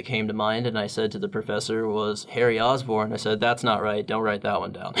names that came to mind, and I said to the professor, was Harry Osborn. I said, that's not right. Don't write that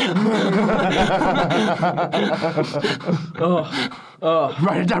one down.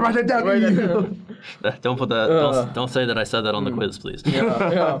 write it down. Don't put that. Don't say that I said that on the quiz, please.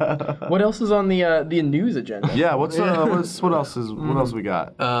 What else is on the news agenda? Yeah, what else we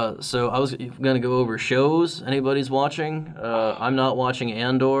got? So I was gonna go over shows anybody's watching. I'm not watching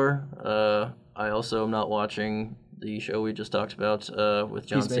Andor. I also am not watching the show we just talked about with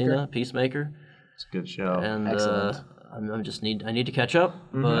John Cena, Peacemaker. It's a good show. And Excellent. I need to catch up,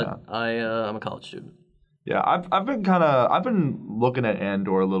 but I'm a college student. Yeah, I've been looking at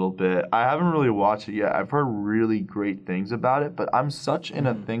Andor a little bit. I haven't really watched it yet. I've heard really great things about it, but I'm such in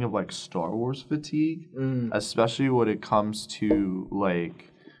a thing of like Star Wars fatigue, especially when it comes to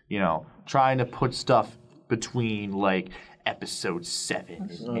like, trying to put stuff between like episode 7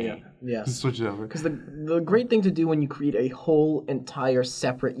 and 8. Yes. Switch it over. Because the great thing to do when you create a whole entire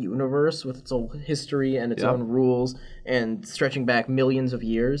separate universe with its own history and its own rules and stretching back millions of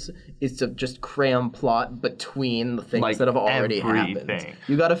years is to just cram plot between the things that have already happened.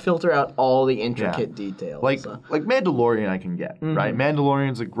 You got to filter out all the intricate details. Like Mandalorian I can get, right?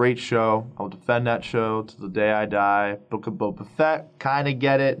 Mandalorian's a great show. I'll defend that show to the day I die. Book of Boba Fett, kind of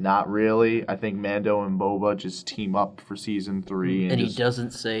get it, not really. I think Mando and Boba just team up for season 3. And he doesn't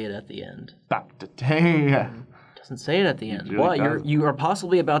say it at the end. Back to dang. Doesn't say it at the end. really What? doesn't. You are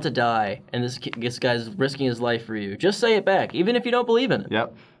possibly about to die, and this guy's risking his life for you. Just say it back, even if you don't believe in it.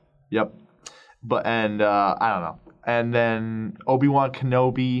 Yep. But I don't know. And then Obi-Wan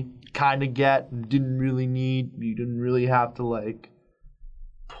Kenobi didn't really have to like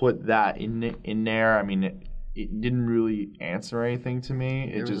put that in there. I mean, it didn't really answer anything to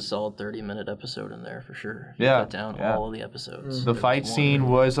me. There was a solid 30-minute episode in there for sure. You cut down all of the episodes. The fight scene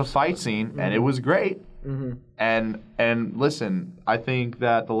was a fight scene, and it was great. And listen, I think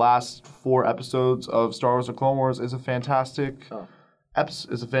that the last 4 episodes of Star Wars: The Clone Wars is a fantastic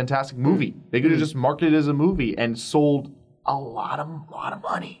movie. They could have just marketed it as a movie and sold a lot of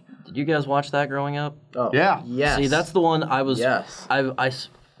money. Did you guys watch that growing up? Oh, Yeah. Yes. See, that's the one I was. Yes.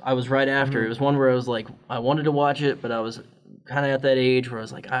 I was right after. It was one where I was like, I wanted to watch it, but I was kind of at that age where I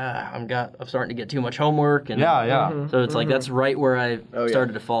was like, I'm starting to get too much homework, and Yeah. so it's like that's right where I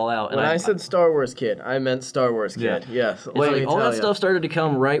started to fall out. And When I said Star Wars kid, I meant Star Wars kid. Yeah. Yes. it's like all that stuff started to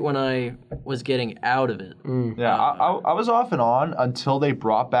come right when I was getting out of it. Yeah, I was off and on until they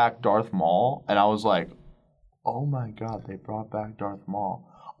brought back Darth Maul, and I was like, oh my God, they brought back Darth Maul.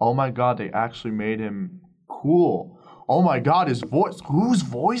 Oh my God, they actually made him cool. Oh my God, his voice. Who's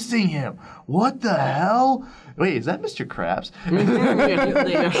voicing him? What the hell? Wait, is that Mr. Krabs?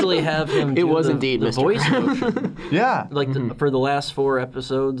 They actually have him. It was indeed the Mr. voice Krabs. motion. Yeah. Like for the last 4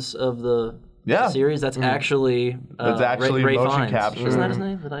 episodes of the series, that's actually Ray motion Fiennes. capture. Isn't that his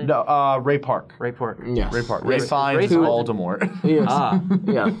name? No, Ray Park. Ray Park. Yes. Ray Park. Ray Ray Fiennes Ray is Fiennes. Voldemort. Yes.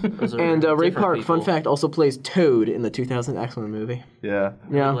 Yeah. And And Ray Park, fun fact, also plays Toad in the 2000 X-Men movie. Yeah.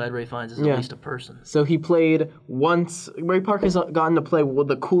 Yeah. Glad Ray Fiennes is at least a person. So he played once. Ray Park has gotten to play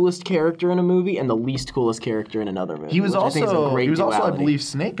the coolest character in a movie and the least coolest character in another movie. He was which I think is a also, great I duality. believe,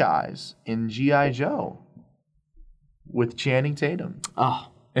 Snake Eyes in G.I. Joe with Channing Tatum. Oh,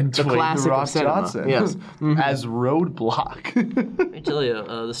 And the Dwayne classic The of Rock cinema. Johnson. Yes. As Roadblock. Let me tell you,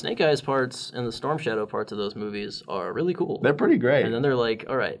 the Snake Eyes parts and the Storm Shadow parts of those movies are really cool. They're pretty great. And then they're like,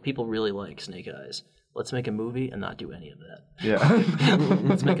 all right, people really like Snake Eyes. Let's make a movie and not do any of that. Yeah.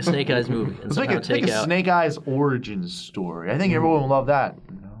 Let's make a Snake Eyes movie and Let's make somehow a take out. Snake Eyes origin story. I think everyone will love that.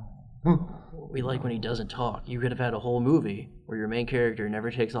 We like when he doesn't talk. You could have had a whole movie where your main character never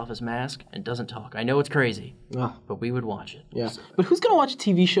takes off his mask and doesn't talk. I know it's crazy, Oh, but we would watch it. yeah. But who's gonna watch a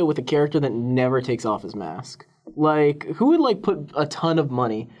TV show with a character that never takes off his mask? Like, who would like put a ton of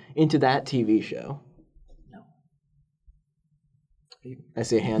money into that TV show? No. I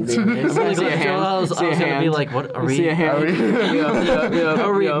see a hand. I see a hand. I was I see a going to be hand. like, what are I we? see a hand. How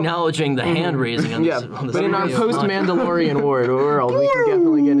are we acknowledging the hand raising on Yeah, this? On this but in our video? post-Mandalorian world, we can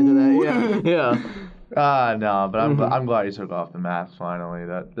definitely get into that. Yeah. No, but I'm glad he took off the mask finally.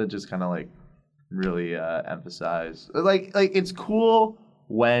 That just kind of like really emphasized like it's cool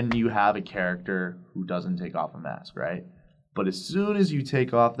when you have a character who doesn't take off a mask, right? But as soon as you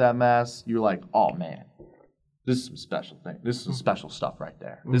take off that mask, you're like, oh man, this is some special thing. This is some special stuff right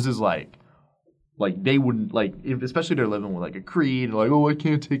there. This is like they wouldn't like especially if they're living with like a creed and like, oh, I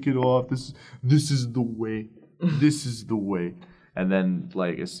can't take it off. This is the way. This is the way. And then,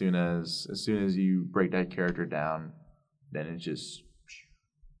 like, as soon as you break that character down, then it's just,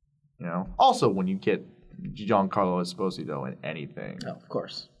 Also, when you get Giancarlo Esposito in anything, Oh, of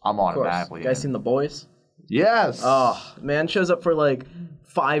course. I'm automatically You guys in. seen The Boys? Yes. Oh, man shows up for like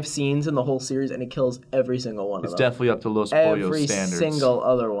 5 scenes in the whole series and he kills every single one It's of them. definitely up to Los Pollos Every standards. single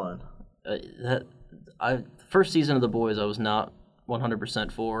other one. First season of The Boys, I was not 100%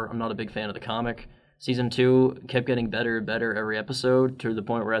 for. I'm not a big fan of the comic. Season 2 kept getting better and better every episode to the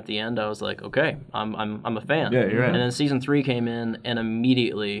point where at the end I was like, okay, I'm a fan. Yeah, you're in. And then season 3 came in, and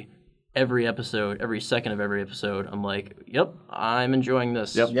immediately every second of every episode, I'm like, yep, I'm enjoying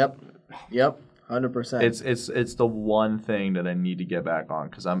this. Yep. 100%. It's the one thing that I need to get back on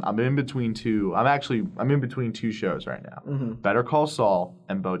because I'm in between two. I'm in between 2 shows right now. Better Call Saul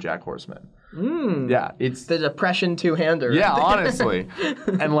and BoJack Horseman. Yeah, it's the depression two-hander. Yeah, honestly.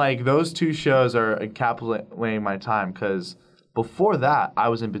 And like those 2 shows are encapsulating my time because before that I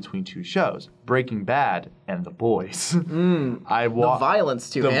was in between 2 shows, Breaking Bad and The Boys. The violence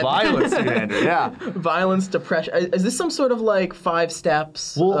two-hander. Yeah. Violence, depression. Is this some sort of like 5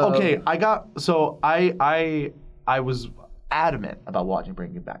 steps? Well, okay, I was adamant about watching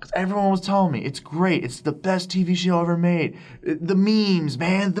Breaking Bad because everyone was telling me it's great, it's the best TV show ever made. The memes,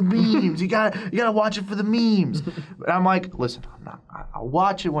 man, the memes. you gotta watch it for the memes. And I'm like, listen, I'll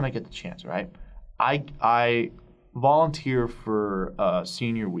watch it when I get the chance, right? I volunteer for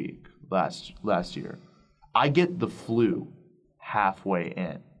senior week last year. I get the flu halfway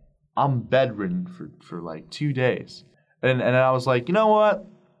in. I'm bedridden for like 2 days, and I was like, you know what?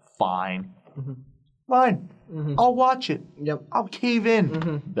 Fine. I'll watch it. Yep. I'll cave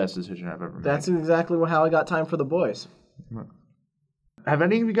in. Best decision I've ever made. That's exactly how I got time for The Boys. Have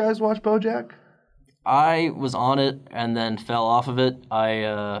any of you guys watched BoJack? I was on it and then fell off of it.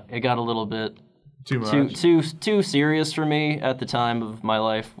 It got a little bit Too much. too serious for me at the time of my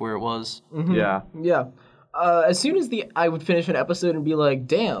life where it was. Yeah. Yeah. As soon as I would finish an episode and be like,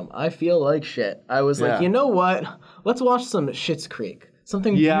 damn, I feel like shit. I was like, Yeah. you know what? Let's watch some Schitt's Creek.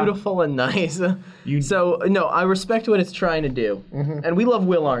 Something Yeah. beautiful and nice. So, no, I respect what it's trying to do. And we love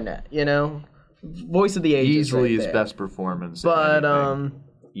Will Arnett, you know? Voice of the ages. Easily right his there. best performance. in But, anything.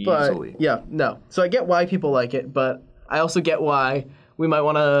 but, Easily. yeah, no. So I get why people like it, but I also get why we might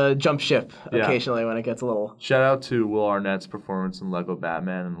want to jump ship Yeah. occasionally when it gets a little... Shout out to Will Arnett's performance in Lego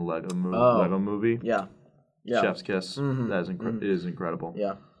Batman and the Lego movie. Yeah. Yeah. Chef's kiss. That is it is incredible.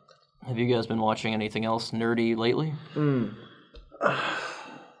 Yeah. Have you guys been watching anything else nerdy lately?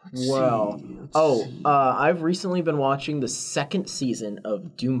 Well, I've recently been watching the second season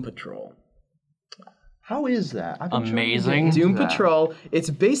of Doom Patrol. How is that? I've been trying to get Amazing. into Doom that. Patrol, it's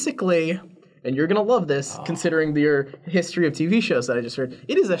basically, and you're going to love this considering your history of TV shows that I just heard,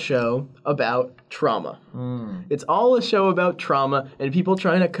 it is a show about trauma. It's all a show about trauma and people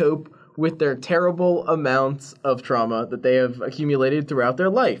trying to cope with their terrible amounts of trauma that they have accumulated throughout their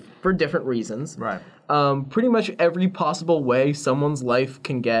life for different reasons. Right. Pretty much every possible way someone's life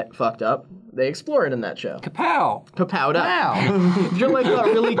can get fucked up, they explore it in that show. Kapow! Kapowed up. If your life got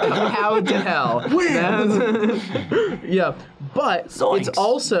really kapowed to hell. That's- yeah, but Zoinks.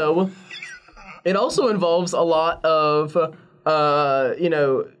 it also involves a lot of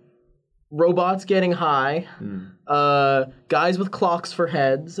robots getting high, guys with clocks for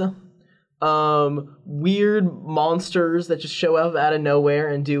heads, weird monsters that just show up out of nowhere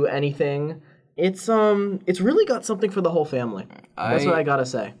and do anything. It's really got something for the whole family. That's what I gotta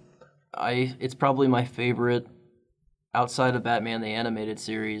say. It's probably my favorite outside of Batman the Animated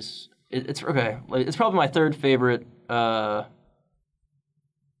Series. It's okay. It's probably my third favorite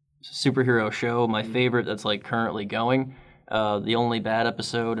superhero show. My favorite that's like currently going. The only bad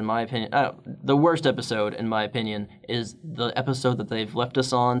episode, in my opinion, the worst episode, in my opinion, is the episode that they've left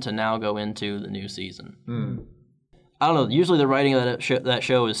us on to now go into the new season. I don't know. Usually, the writing of that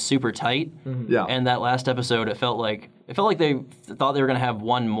show is super tight, Yeah. and that last episode, it felt like they thought they were gonna have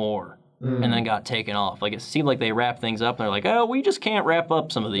one more, and then got taken off. Like it seemed like they wrapped things up, and they're like, "Oh, we just can't wrap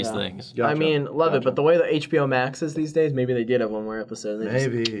up some of these things." I mean, love it, but the way that HBO Max is these days, maybe they did have one more episode. And they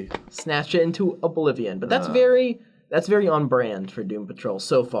Maybe. just snatched it into oblivion. But that's very on brand for Doom Patrol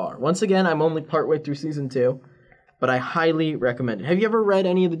so far. Once again, I'm only partway through season 2, but I highly recommend it. Have you ever read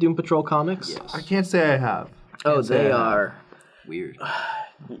any of the Doom Patrol comics? Yes. I can't say I have. Oh, say they I have. are. Weird.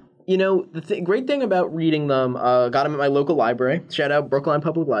 You know, the great thing about reading them, got them at my local library. Shout out Brookline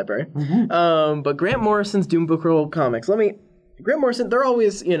Public Library. But Grant Morrison's Doom Patrol comics. Grant Morrison, they're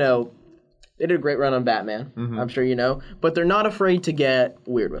always, they did a great run on Batman, I'm sure you know, but they're not afraid to get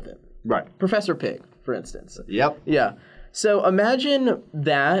weird with it. Right. Professor Pig, for instance. Yep. Yeah. So imagine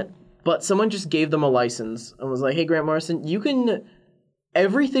that, but someone just gave them a license and was like, hey, Grant Morrison, you can...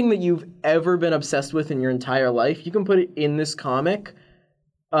 Everything that you've ever been obsessed with in your entire life, you can put it in this comic.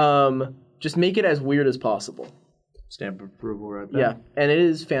 Just make it as weird as possible. Stamp of approval right there. Yeah, and it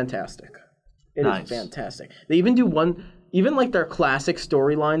is fantastic. It Nice. is fantastic. They even do even like their classic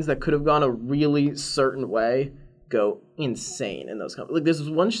storylines that could have gone a really certain way go insane in those comics. Like there's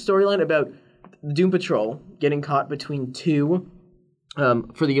one storyline about Doom Patrol getting caught between two.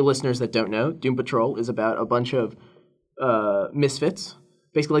 For the listeners that don't know, Doom Patrol is about a bunch of misfits,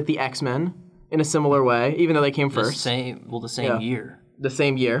 basically like the X-Men in a similar way, even though they came The first. same Yeah. year. The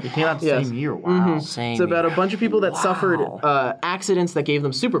same year. Came out the Yes. same year. Wow. Same. It's about a year. bunch of people that suffered accidents that gave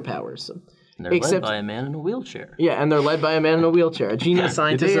them superpowers. And they're except- led by a man in a wheelchair. Yeah, and they're led by a man in a wheelchair, a genius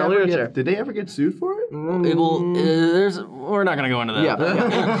scientist in a wheelchair. Did they ever get sued for it? We're not gonna go into that.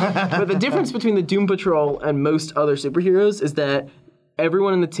 Yeah. But the difference between the Doom Patrol and most other superheroes is that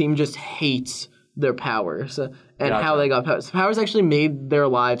everyone in the team just hates their powers and how they got powers. Powers actually made their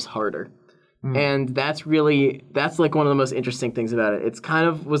lives harder. And that's like one of the most interesting things about it. It's kind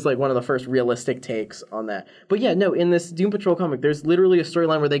of was like one of the first realistic takes on that. But yeah, no, in this Doom Patrol comic, there's literally a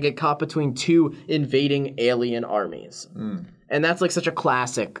storyline where they get caught between two invading alien armies. And that's like such a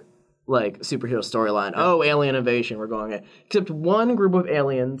classic like superhero storyline. Oh, alien invasion, we're going in. Except one group of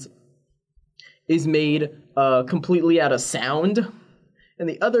aliens is made completely out of sound, and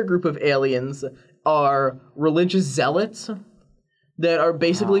the other group of aliens are religious zealots that are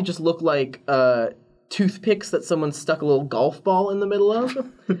basically just look like toothpicks that someone stuck a little golf ball in the middle of.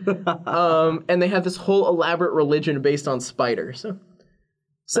 And they have this whole elaborate religion based on spiders.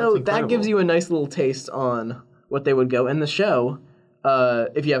 So that incredible. gives you a nice little taste on what they would go. And the show,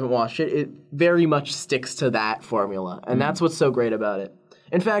 if you haven't watched it, it very much sticks to that formula. And that's what's so great about it.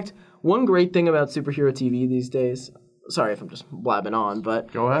 In fact, one great thing about superhero TV these days, sorry if I'm just blabbing on,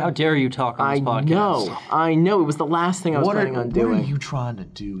 but Go ahead. How dare you talk on this podcast? I know. It was the last thing I was planning on doing. What are you trying to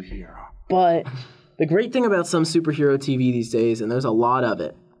do here? But the great thing about some superhero TV these days, and there's a lot of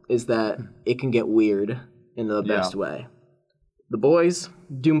it, is that it can get weird in the best way. The Boys,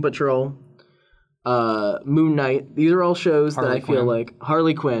 Doom Patrol, Moon Knight, these are all shows that I feel like...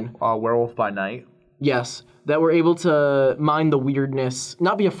 Harley Quinn. Werewolf by Night. Yes, that were able to mind the weirdness,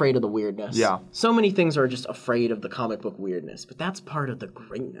 not be afraid of the weirdness. Yeah. So many things are just afraid of the comic book weirdness, but that's part of the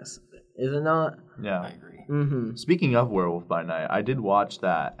greatness of it, is it not? Yeah. I agree. Mm-hmm. Speaking of Werewolf by Night, I did watch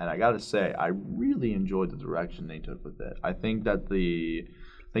that, and I gotta say, I really enjoyed the direction they took with it. I think that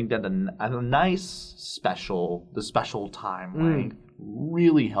a nice special time length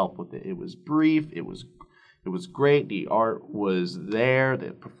really helped with it. It was brief. It was great. The art was there.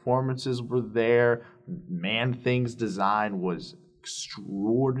 The performances were there. Man-Thing's design was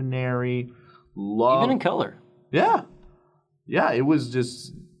extraordinary. Even in color. Yeah, it was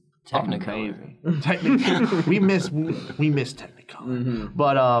just Technicolor. amazing. we miss Technicolor,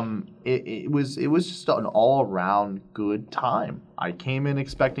 but it was just an all around good time. I came in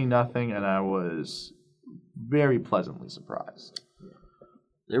expecting nothing, and I was very pleasantly surprised.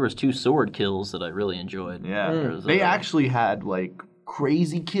 There was 2 sword kills that I really enjoyed. Yeah, they actually had like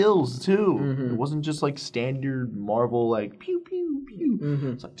crazy kills too. It wasn't just like standard Marvel like pew pew pew.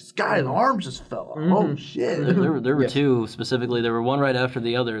 It's like this guy's arm just fell off. Oh shit! There were 2 specifically. There were one right after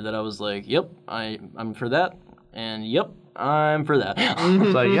the other that I was like, "Yep, I'm for that," and "Yep, I'm for that."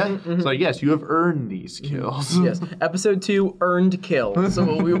 It's like yes, you have earned these kills. Yes. Episode 2, Earned Kill.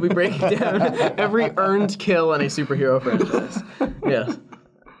 So we will be breaking down every earned kill in a superhero franchise. Yes.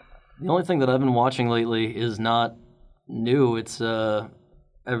 The only thing that I've been watching lately is not new. It's if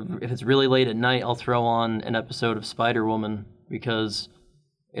it's really late at night, I'll throw on an episode of Spider-Woman because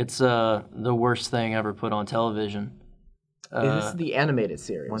it's the worst thing ever put on television. This is the animated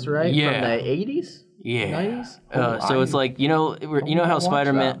series, right? Yeah. From the 80s? Yeah. 90s? So it's like, you know how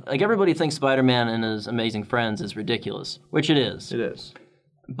Spider-Man, like everybody thinks Spider-Man and his Amazing Friends is ridiculous, which it is. It is.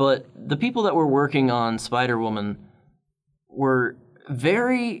 But the people that were working on Spider-Woman were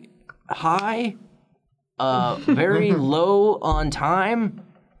very high, very low on time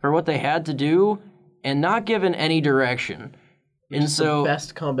for what they had to do, and not given any direction. And so,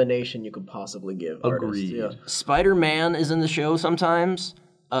 Best combination you could possibly give. Artists. Agreed. Yeah. Spider-Man is in the show sometimes.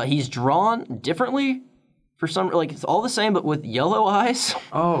 He's drawn differently for some, like it's all the same, but with yellow eyes,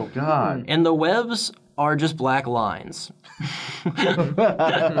 Oh god. and the webs are just black lines.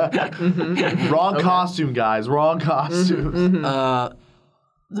 Wrong costume, guys. Wrong costume.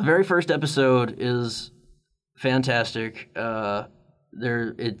 The very first episode is fantastic.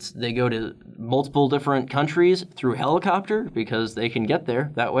 They go to multiple different countries through helicopter because they can get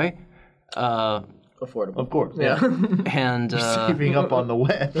there that way. Affordable. Of course. Yeah. And Keeping up on the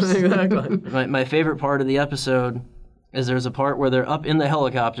webs. Exactly. my favorite part of the episode is there's a part where they're up in the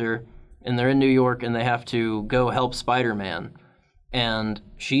helicopter and they're in New York and they have to go help Spider-Man. And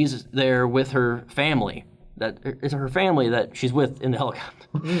she's there with her family. It's her family that she's with in the helicopter.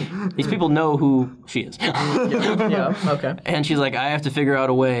 These people know who she is. Yeah, okay. And she's like, I have to figure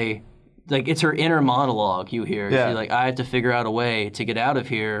out a way. Like, it's her inner monologue you hear. Yeah. She's like, I have to figure out a way to get out of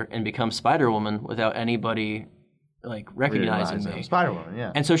here and become Spider-Woman without anybody, like, recognizing me. Spider-Woman,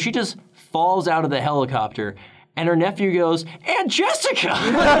 yeah. And so she just falls out of the helicopter, and her nephew goes, "And Jessica!"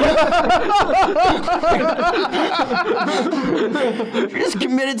 She just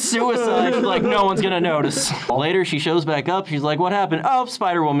committed suicide. She's like, no one's going to notice. Later, she shows back up. She's like, what happened? Oh,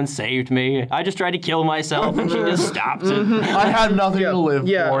 Spider-Woman saved me. I just tried to kill myself, and she just stops it. I had nothing to live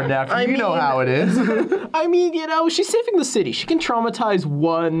Yeah. for, nephew. I You know mean- how it is. I mean, she's saving the city. She can traumatize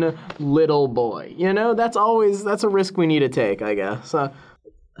one little boy. That's a risk we need to take, I guess. I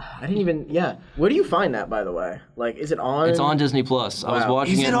didn't even, where do you find that, by the way? Like, is it on? It's on Disney Plus. I was Wow.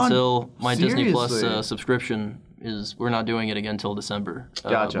 watching Is it it on? until my Disney Plus Seriously? subscription we're not doing it again until December.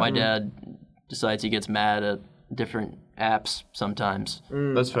 Gotcha. My dad decides he gets mad at different apps sometimes.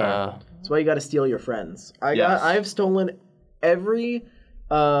 That's fair. That's why you got to steal your friends. Yes. I've stolen every,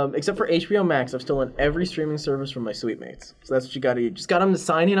 except for HBO Max, I've stolen every streaming service from my sweet mates. So that's what you got to do. Just got them to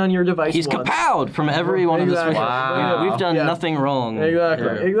sign in on your device He's once. kapowed from every one of his Exactly. friends. Wow. We've done Yeah. nothing wrong.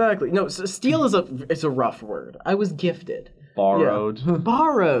 Exactly. No, so steal is a rough word. I was gifted. Borrowed.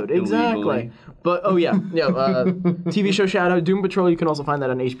 Borrowed, exactly. Illegally. But TV show shout out, Doom Patrol. You can also find that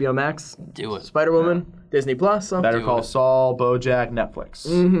on HBO Max. Do it. Spider-Woman, Disney Plus. Better Call Saul, BoJack, Netflix.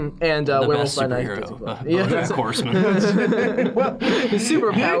 And The Werewolf best by Night. superhero, Disney Plus. BoJack Horseman. His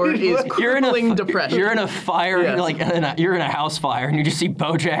superpower is crippling depression. You're in a fire, Yes. you're in a house fire, and you just see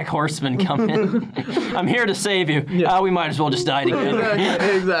BoJack Horseman come in. I'm here to save you. We might as well just die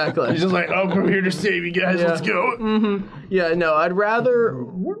together. Exactly. He's just like, I'm here to save you guys. Let's go. Yeah, no, I'd rather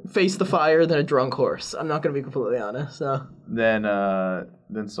face the fire than a drunk horse. I'm not going to be completely honest. So. Then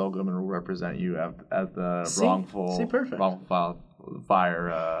Saul Goodman will represent you at the wrongful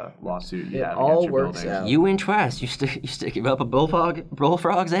fire lawsuit you had all against your works building. out. You win twice. You stick him up a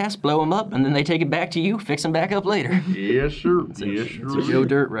bullfrog's ass, blow him up, and then they take it back to you, fix him back up later. Yes, sir. It's a Joe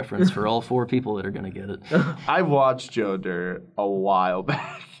Dirt reference for all 4 people that are going to get it. I watched Joe Dirt a while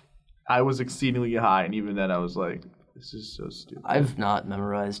back. I was exceedingly high, and even then I was like, this is so stupid. I've not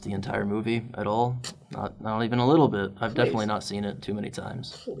memorized the entire movie at all. Not even a little bit. I've definitely not seen it too many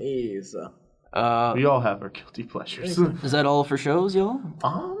times. Please. We all have our guilty pleasures. Is that all for shows, y'all?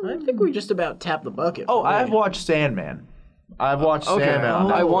 I think we just about tapped the bucket. Oh, I've watched Sandman. Sandman on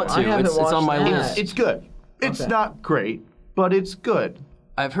Netflix. I want to. I haven't It's on my watched that. list. It's good. It's not great, but it's good.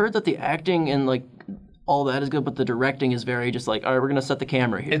 I've heard that the acting and all that is good, but the directing is very just like, all right, we're gonna set the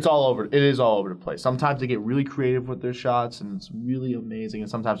camera here. It's all over. It is all over the place. Sometimes they get really creative with their shots, and it's really amazing. And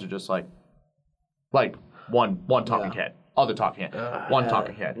sometimes they're just like one talking head, other talking head, one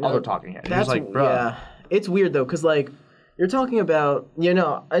talking head, other talking head. You're just like, bro. Yeah. It's weird though, because you're talking about,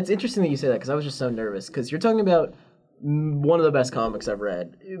 it's interesting that you say that because I was just so nervous because you're talking about one of the best comics I've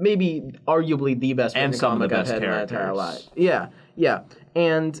read, maybe arguably the best And some of the comic best I've had in my entire characters. life. Yeah.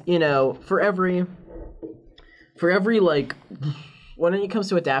 And for every when it comes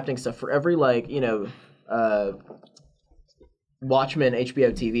to adapting stuff, for every Watchmen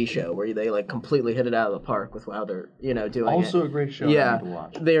HBO TV show where they completely hit it out of the park with how they're doing Also it. a great show. Yeah, I need to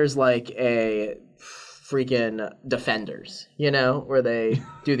watch. there's a freaking Defenders, where they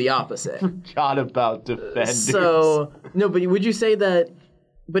do the opposite. Forgot about Defenders. So no, but would you say that?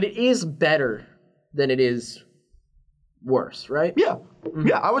 But it is better than it is worse, right? Yeah.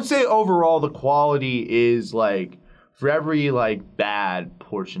 Yeah, I would say overall the quality is for every bad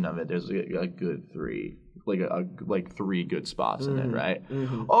portion of it, there's a good 3. Like 3 good spots in it, right?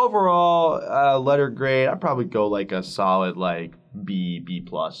 Overall, letter grade, I'd probably go a solid B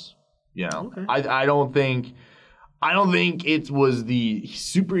plus. Okay. I don't think it was the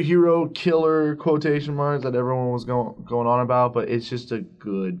superhero killer quotation marks that everyone was going on about, but it's just a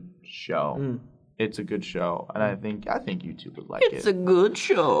good show. It's a good show, and I think you two would like it. It's a good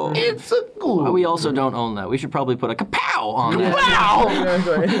show. It's a good. We also don't own that. We should probably put a kapow on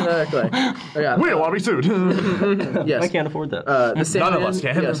that. Exactly. Yeah. We don't want to be sued. Yes. I can't afford that. The Sandman, None of us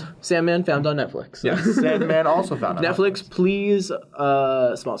can. Yes. Sandman found on Netflix. Yes. Sandman also found on Netflix, please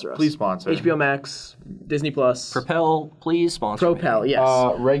sponsor us. Please sponsor. HBO Max, Disney Plus. Propel, please sponsor me. Propel,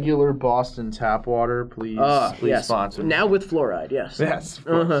 yes. Regular Boston tap water, please Yes. sponsor. Now with fluoride, yes. Yes, of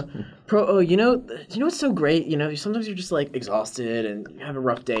course. You know what's so great? Sometimes you're just exhausted and you have a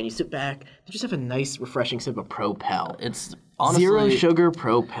rough day and you sit back, you just have a nice, refreshing sip of Propel. It's honestly Zero sugar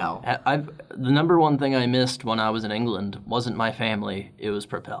Propel. The number one thing I missed when I was in England wasn't my family; it was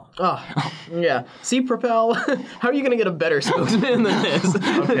Propel. Oh, yeah. See, Propel, how are you going to get a better spokesman than this?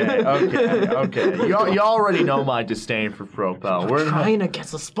 Okay. You already know my disdain for Propel. We're Trying to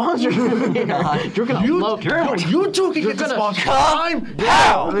get a sponsor. You're going to love you two can get the sponsor. I'm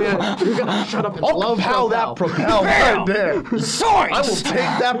You're going to shut up and love Propel that Propel right there. Zoinks! I will take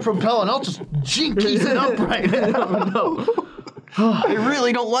that Propel and I'll just jinkies it up right now. No. I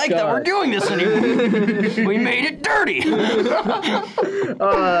really don't like that we're doing this anymore. We made it dirty. It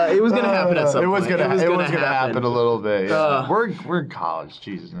was going to happen at some It was point. gonna happen a little bit. Yeah. We're in college,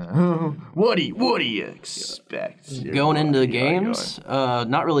 Jesus. Man. What do you expect? Going into games,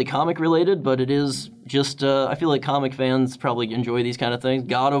 not really comic related, but it is just. I feel like comic fans probably enjoy these kind of things.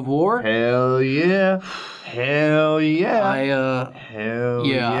 God of War. Hell yeah! Hell yeah! Hell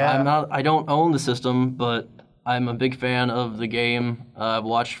yeah! I don't own the system, but I'm a big fan of the game. I've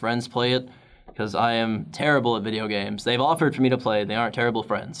watched friends play it because I am terrible at video games. They've offered for me to play. They aren't terrible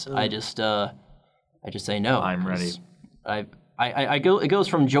friends. I just say no. I'm ready. It goes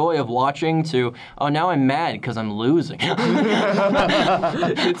from joy of watching to, oh, now I'm mad because I'm losing.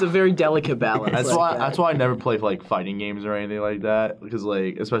 It's a very delicate balance. That's why I never play fighting games or anything like that, because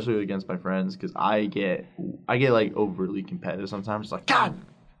especially against my friends, because I get overly competitive sometimes. It's God.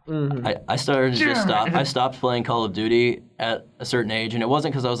 I started to just stop. I stopped playing Call of Duty at a certain age, and it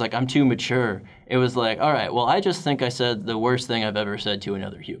wasn't because I was I'm too mature. It was all right, well, I just think I said the worst thing I've ever said to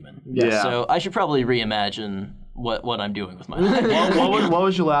another human. Yeah. So I should probably reimagine what I'm doing with my life. What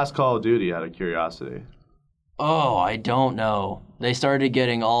was your last Call of Duty, out of curiosity? Oh, I don't know. They started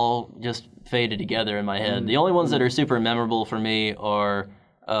getting all just faded together in my head. The only ones that are super memorable for me are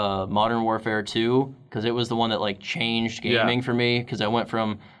Modern Warfare 2, because it was the one that like changed gaming for me, because I went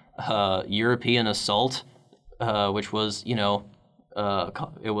from European Assault, which was, you know,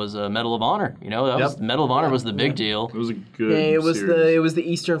 it was a Medal of Honor. You know, that was, Medal of Honor was the big deal. It was a good it was series. it was the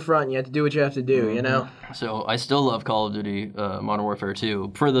Eastern Front. You had to do what you have to do, you know. So I still love Call of Duty Modern Warfare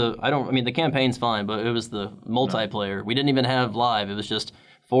 2. For the campaign's fine, but it was the multiplayer. We didn't even have live. It was just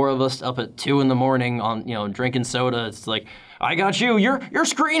 4 of us up at 2 a.m. on, you know, drinking soda. It's like, I got you. You're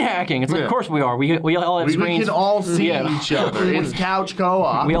screen hacking. It's like, of course we are. We all have We screens. can all see each other. It's couch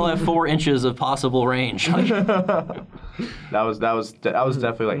co-op. We all have 4 inches of possible range. That was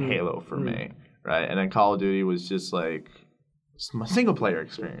definitely like Halo for me, right? And then Call of Duty was just like my single player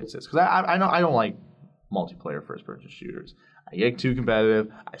experiences, because I know I don't like multiplayer first person shooters. I get too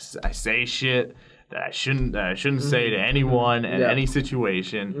competitive. I say shit that I shouldn't say to anyone in any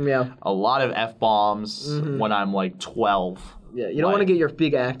situation. Yeah. A lot of F-bombs when I'm like 12. Yeah, you don't want to get your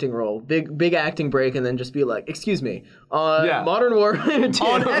big acting role, big acting break, and then just be like, "Excuse me, Modern Warfare 2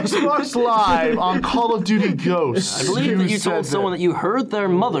 on Xbox Live on Call of Duty Ghosts." I believe that you told someone that you heard their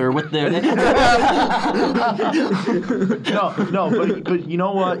mother with their... No, but you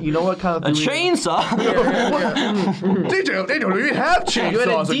know what? You know what kind of a chainsaw? They don't even have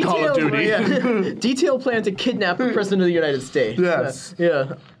chainsaws in Call of Duty. Detailed plan to kidnap the president of the United States. Yes.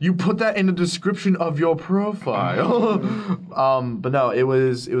 Yeah. You put that in the description of your profile. But no, it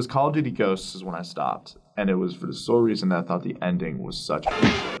was Call of Duty Ghosts is when I stopped, and it was for the sole reason that I thought the ending was such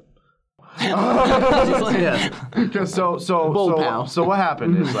bullshit. So what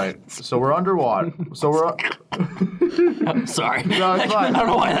happened is so we're underwater. So we're Sorry. No, it's fine. I don't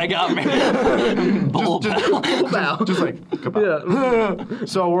know why that got me. just like kapow.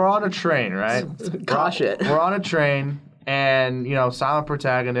 So we're on a train, right? Gosh it. We're on a train, and you know, silent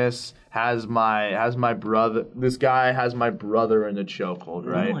protagonist has my brother. This guy has my brother in the chokehold,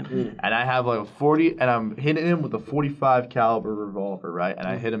 right? And I have like a 40, and I'm hitting him with a 45 caliber revolver, right? And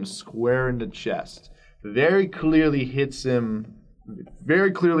I hit him square in the chest. Very clearly hits him.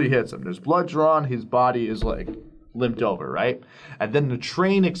 There's blood drawn. His body is like limped over, right? And then the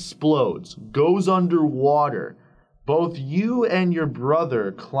train explodes, goes underwater. Both you and your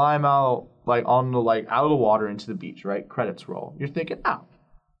brother climb out out of the water into the beach, right? Credits roll. You're thinking,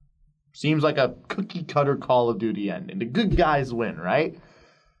 seems like a cookie cutter Call of Duty ending. The good guys win, right?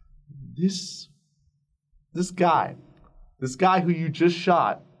 This guy who you just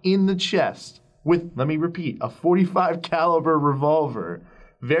shot in the chest with, let me repeat, a 45 caliber revolver,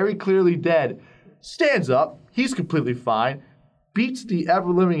 very clearly dead, stands up. He's completely fine. Beats the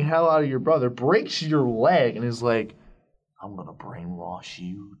ever-living hell out of your brother, breaks your leg, and is like, I'm gonna brainwash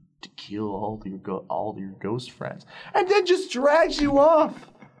you to kill all your ghost friends, and then just drags you off.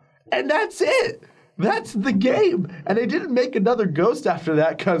 And that's it. That's the game. And they didn't make another Ghost after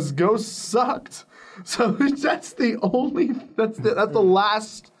that because Ghost sucked. So that's the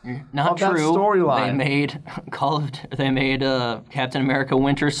last Not of that true. storyline. They made Captain America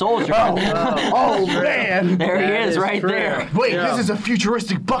Winter Soldier. Oh man. There he is, is right true. there. Wait, this is a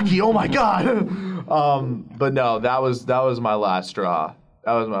futuristic Bucky. Oh my god. But no, that was my last straw.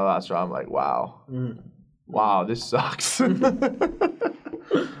 I'm like, wow. Wow, this sucks.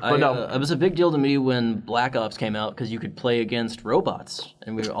 It was a big deal to me when Black Ops came out because you could play against robots,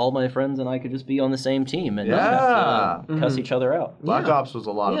 and all my friends and I could just be on the same team and not have to cuss each other out. Black Ops was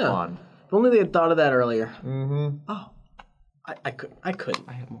a lot of fun. If only they had thought of that earlier. Oh, I couldn't.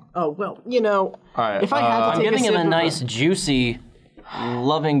 I have more. Oh well, you know, All right, if I had to I'm take giving a him sip a of nice, juicy,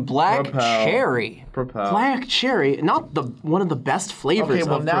 loving black Propel. cherry. Propel. black cherry, not one of the best flavors. Okay,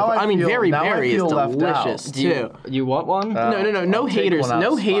 well, of now Propel. I feel- very now I berry is feel left delicious out. too. You want one? No I'll take haters. one out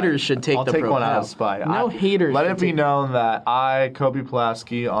No of spite. haters should take I'll the take Propel. one out of spite. No haters. Let should it be take- known that I, Kobe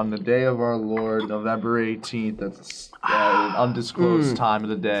Pulaski, on the day of our Lord, November 18th, that's an undisclosed time of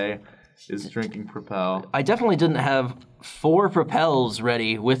the day, is drinking Propel. I definitely didn't have 4 Propels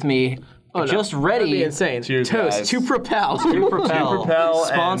ready with me. Oh, no. Just That'd ready. be insane. Cheers, Toast guys. to Propel. Propel. Propel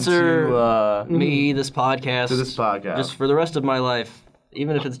Sponsor and me, this podcast. to this podcast. Just for the rest of my life,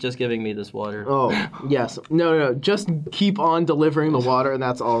 even if it's just giving me this water. Oh, yes. No. Just keep on delivering the water, and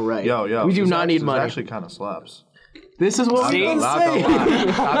that's all right. Yo. We do this not need this money. actually kind of slaps. This is what we've been Not gonna saying. lie.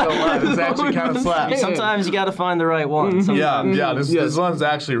 Not gonna lie. This actually kind of slaps. Sometimes you gotta find the right one. Yeah. This one's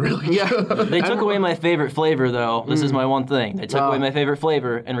actually really good. They took away my favorite flavor, though. This is my one thing. They took away my favorite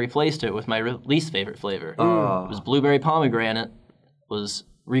flavor and replaced it with my least favorite flavor. It was blueberry pomegranate. Was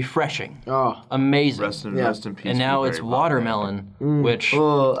refreshing. Oh. Amazing. Rest in peace. And now Blueberry it's watermelon, which...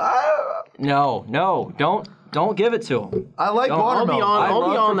 pomegranate. No, don't Don't give it to him. I like I'll be watermelon. on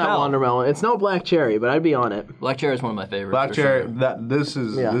love that Propel. watermelon. It's no black cherry, but I'd be on it. Black cherry is one of my favorites. Black for cherry. sure. This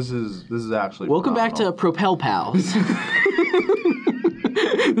is actually. Welcome back to Propel Pals.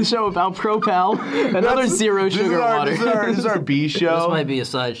 The show about Propel, another zero sugar water. This is our B show. This might be a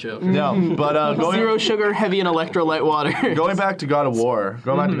sideshow. No, but Zero sugar, heavy in electrolyte water. going back to God of War.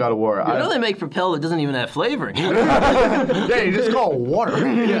 I know they make Propel that doesn't even have flavoring. Yeah, you just call it water.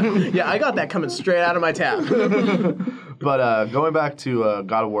 Yeah, I got that coming straight out of my tap. But going back to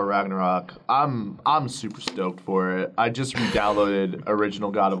God of War Ragnarok, I'm super stoked for it. I just re-downloaded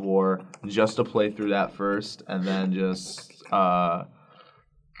original God of War just to play through that first, and then just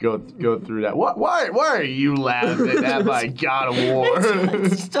go through that. Why are you laughing at my God of War?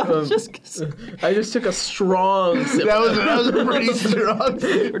 Just I just took a strong sip. that was pretty strong.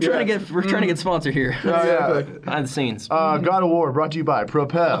 we're trying to get sponsored here. Oh, yeah. Behind the scenes. God of War brought to you by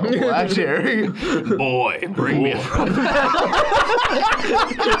Propel Black Cherry. Boy, bring me a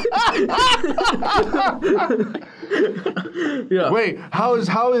Yeah. Wait, how is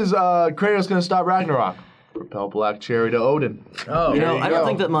Kratos gonna stop Ragnarok? Propel Black Cherry to Odin. Oh, You know, you I don't go.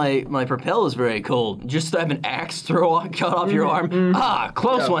 think that my Propel is very cold. Just to have an axe cut off your arm.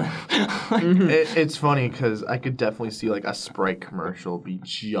 Close one. It's funny because I could definitely see like a Sprite commercial be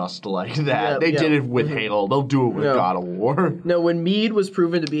just like that. Yeah, They yeah. did it with Halo. They'll do it with Yeah. God of War. No, when mead was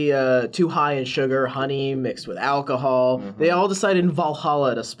proven to be too high in sugar, honey mixed with alcohol, they all decided in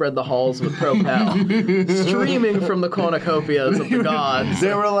Valhalla to spread the halls with Propel, streaming from the cornucopias of the gods.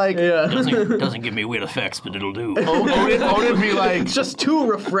 They were like, Yeah. Doesn't give me weird effects, but it'll do. Odin be like, It's just too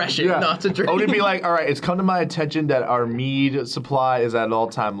refreshing not to drink. Odin be like, all right, it's come to my attention that our mead supply is at an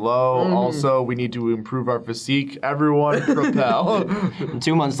all-time low. Also, we need to improve our physique. Everyone, Propel. And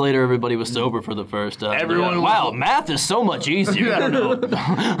 2 months later, everybody was sober for the first. Everyone was- wow, math is so much easier.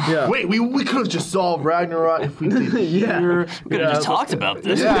 Yeah. Wait, we could have just solved Ragnarok if we did Yeah. here. We could have just talked about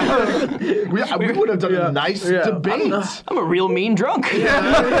this. Yeah. we would have done a nice debate. I'm a real mean drunk.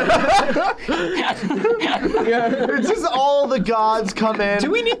 It's just all the gods come in.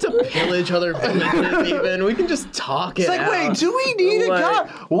 Do we need to pillage other villages even? We can just talk it It's like, out. wait, do we need a Like- god?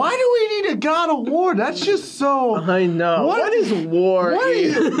 Why do we need a God of War? That's just so. I know. What is war?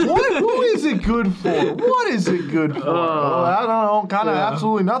 Who is it good for? What is it good for? I don't know. Kind of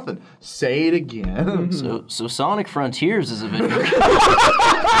absolutely nothing. Say it again. So Sonic Frontiers is a video game.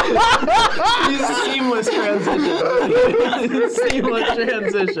 Seamless transition. Seamless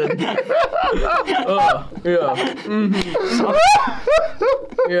transition. Yeah.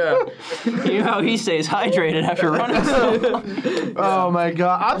 Yeah. You know how he stays hydrated after running so long. Oh my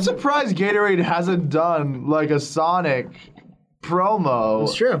god. I'm surprised Gatorade hasn't done like a Sonic promo.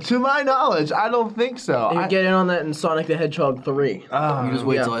 It's true. To my knowledge, I don't think so. You get in on that in Sonic the Hedgehog 3. You just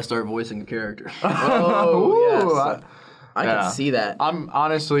wait Yeah. till I start voicing a character. Oh, yes. I yeah. can see that. I'm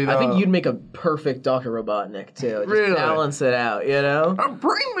honestly though. I think you'd make a perfect Dr. Robotnik too. Just Really? balance it out, you know?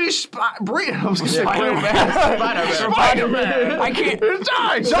 Bring me I was gonna say Spider-Man. Spider-Man. I can't.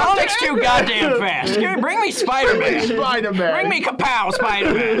 Sonic's too goddamn fast. Bring me Spider-Man. Spider-Man. Bring me Kapow,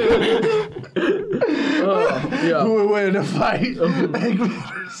 Spider-Man. Yeah. Who would win in a fight?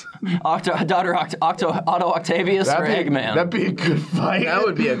 Otto Octavius or Eggman? That'd be a good fight. That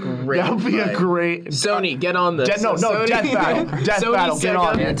would be a great That would be a fight. great. Sony, get on this. No, Sony, Death Battle. Death Sony, Battle. Get Sega.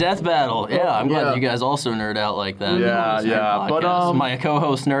 on Yeah, it. Death Battle. Yeah, I'm glad Yeah. you guys also nerd out like that. Yeah, on this yeah, but, podcast. My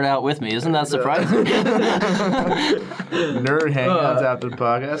co-hosts nerd out with me. Isn't that surprising? Nerd hangouts after the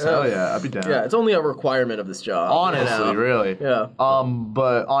podcast. Hell yeah, I'd be down. Yeah, it's only a requirement of this job. Honestly, you know? really. Yeah.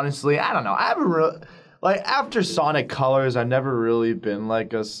 But honestly, I don't know. I haven't really like after Sonic Colors. I've never really been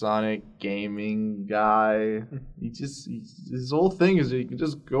like a Sonic gaming guy. His whole thing is that you can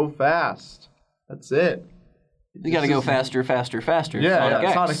just go fast. That's it. You gotta go faster, faster, faster. Yeah,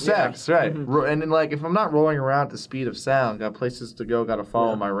 Sonic X. Sonic X, right? And then like if I'm not rolling around at the speed of sound, got places to go, got to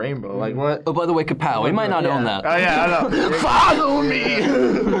follow my rainbow. Like what? Oh, by the way, Kapow. We might not own that. Oh yeah, I know. Follow me.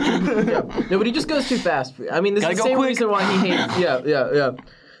 No, but he just goes too fast. I mean, this Gotta is the go same quick. reason why he hates. Yeah.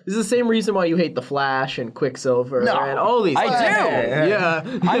 This is the same reason why you hate the Flash and Quicksilver and all these. I things. do. Yeah.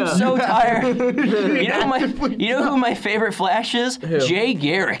 I'm so tired. You know who my favorite Flash is? Jay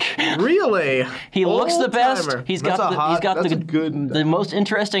Garrick. Really? He looks the best. Old-timer. He's That's got a hot- that's the a good- the most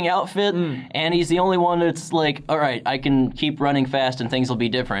interesting outfit, and he's the only one that's like, all right, I can keep running fast and things will be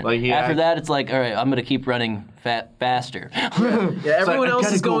different. Like he After act- that, it's like, all right, I'm gonna keep running faster. Yeah, everyone I else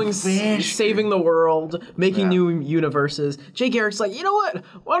gotta is go going faster. saving the world, making new universes. Jay Garrick's like, you know what?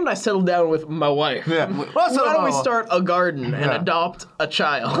 Why don't I settle down with my wife? Yeah. Why don't we start a garden and adopt a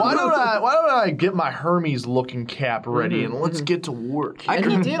child? Why don't I get my Hermes looking cap ready and let's get to work? And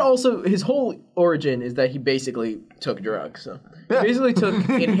he did also. His whole origin is that he basically took drugs. So he basically took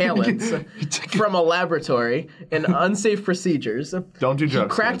inhalants from a laboratory and unsafe procedures. Don't do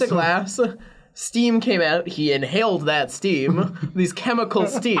drugs. Cracked a kids. glass. Steam came out. He inhaled that steam, these chemical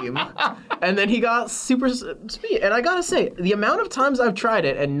steam, and then he got super speed. And I gotta say, the amount of times I've tried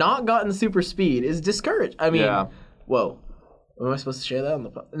it and not gotten super speed is discouraged. I mean, whoa. Am I supposed to share that on the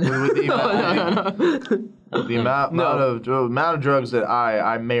podcast? The amount of drugs that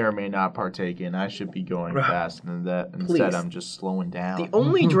I may or may not partake in, I should be going fast, and that instead Please. I'm just slowing down. The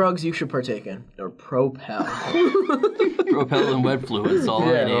only drugs you should partake in are Propel. Propel and wet fluid. That's all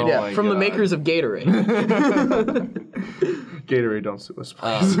I need. my from the God. makers of Gatorade. Gatorade, don't sue us,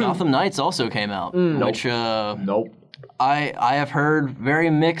 please. Gotham Knights also came out, which Nope. I have heard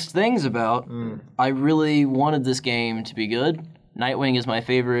very mixed things about. I really wanted this game to be good. Nightwing is my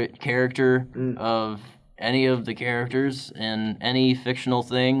favorite character of any of the characters in any fictional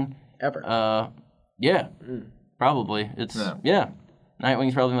thing. Ever. Yeah, probably.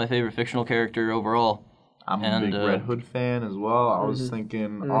 Nightwing's probably my favorite fictional character overall. I'm a big Red Hood fan as well. I was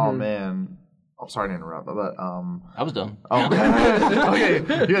thinking, oh man, I'm sorry to interrupt, but I was done. okay,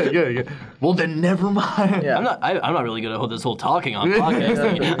 good. Well then, never mind. Yeah. I'm not really good at this whole talking on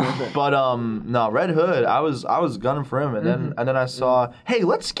podcast. But no, Red Hood. I was gunning for him, and then I saw, hey,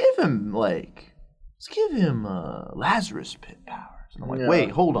 let's give him Lazarus Pit powers. And I'm like,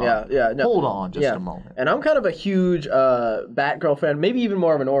 wait, hold on, hold on, just a moment. And I'm kind of a huge Batgirl fan, maybe even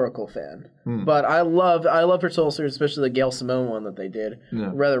more of an Oracle fan. But I love her Soul Series, especially the Gail Simone one that they did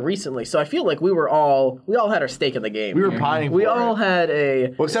rather recently. So I feel like we all had our stake in the game. We were pining for it. We all had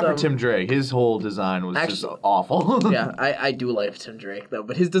Well, except for Tim Drake. His whole design was just awful. Yeah, I do like Tim Drake though,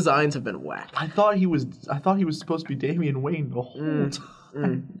 but his designs have been whack. I thought he was supposed to be Damian Wayne the whole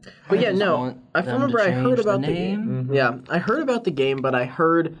time. But yeah, no, want I them remember to I heard change the about the game. Yeah, I heard about the game, but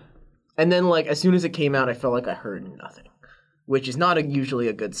and then like as soon as it came out, I felt like I heard nothing, which is not usually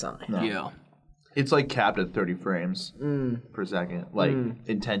a good sign. Yeah. It's like capped at 30 frames per second, like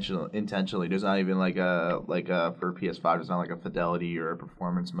intentionally. There's not even like a for PS5. There's not like a fidelity or a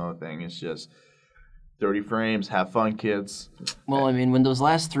performance mode thing. It's just 30 frames. Have fun, kids. Well, I mean, when those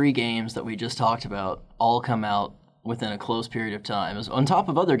last 3 games that we just talked about all come out within a close period of time, on top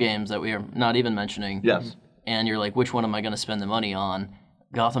of other games that we are not even mentioning. Yes. And you're like, which one am I going to spend the money on?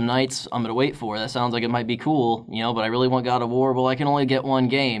 Gotham Knights, I'm going to wait for. That sounds like it might be cool, but I really want God of War. Well, I can only get one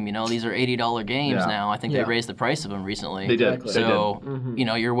game. These are $80 games now. I think they raised the price of them recently. They did. Exactly. So,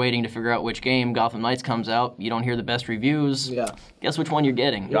 you're waiting to figure out which game Gotham Knights comes out. You don't hear the best reviews. Yeah. Guess which one you're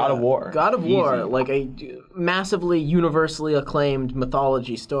getting. God of War. God of War, like a massively universally acclaimed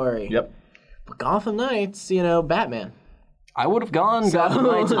mythology story. Yep. But Gotham Knights, Batman. I would have gone Gotham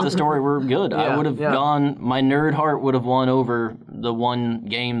Knights if the story were good. I would have gone. My nerd heart would have won over the one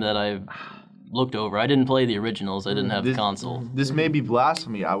game that I looked over. I didn't play the originals. I didn't have the console. This may be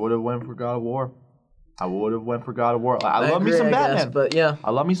blasphemy. I would have went for God of War. I love me some Batman. Guess, but yeah.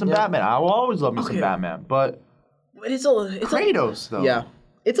 I love me some Batman. I will always love me some Batman. But It's Kratos, though. Yeah.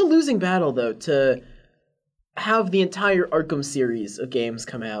 It's a losing battle, though, to have the entire Arkham series of games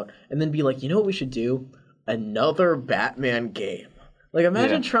come out and then be like, you know what we should do? Another Batman game. Like,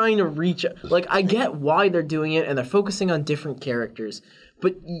 imagine trying to reach... Like, I get why they're doing it, and they're focusing on different characters,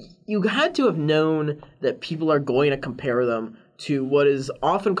 but you had to have known that people are going to compare them to what is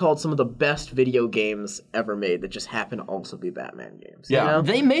often called some of the best video games ever made that just happen to also be Batman games. Yeah. You know?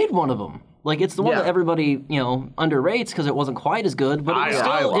 They made one of them. Like, it's the one that everybody, underrates because it wasn't quite as good, but it's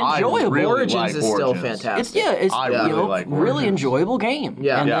still enjoyable. really Origins like is still Origins. fantastic. It's I really like really Origins. enjoyable game.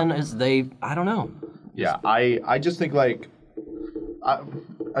 Yeah. And Yeah. then I don't know. Yeah, I just think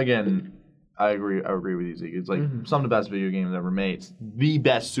again, I agree with you, Zeke. It's like some of the best video games ever made. It's the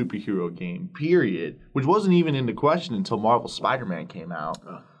best superhero game, period. Which wasn't even into question until Marvel Spider-Man came out.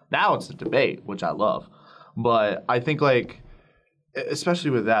 Now it's a debate, which I love. But I think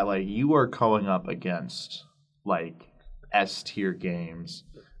especially with that, you are going up against S-tier games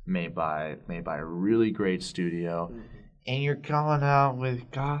made by a really great studio, and you're going out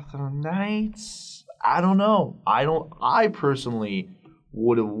with Gotham Knights. I don't know. I personally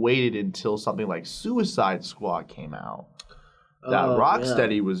would have waited until something like Suicide Squad came out that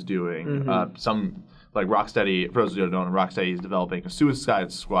Rocksteady was doing. Rocksteady, for those who don't know, Rocksteady is developing a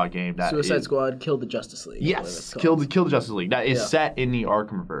Suicide Squad game Suicide Squad killed the Justice League. Yes, killed the Justice League. That is set in the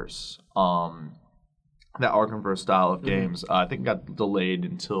Arkhamverse. that Arkhamverse style of games. I think got delayed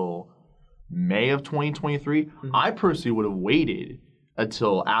until May of 2023. I personally would have waited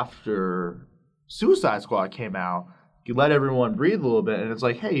until after Suicide Squad came out. You let everyone breathe a little bit, and it's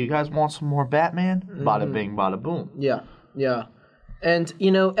like, hey, you guys want some more Batman? Bada bing, bada boom. Yeah, yeah. And,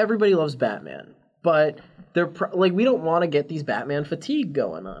 everybody loves Batman, but we don't want to get these Batman fatigue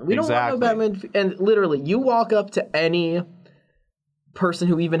going on. We don't want no Batman. And literally, you walk up to any person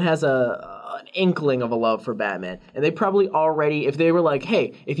who even has an inkling of a love for Batman, and they probably already, if they were like,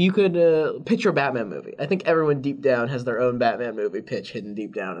 hey, if you could pitch your Batman movie, I think everyone deep down has their own Batman movie pitch hidden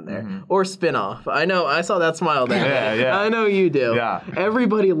deep down in there. Or spin-off. I know, I saw that smile there. Yeah. I know you do. Yeah.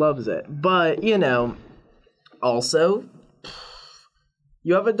 Everybody loves it. But, also,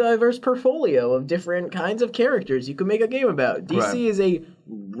 you have a diverse portfolio of different kinds of characters you can make a game about. DC is a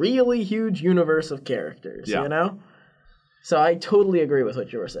really huge universe of characters, So I totally agree with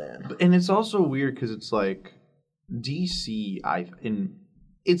what you were saying. And it's also weird because it's like DC,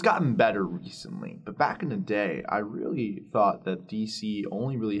 it's gotten better recently, but back in the day, I really thought that DC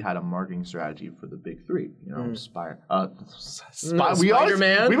only really had a marketing strategy for the big three. Spider-Man.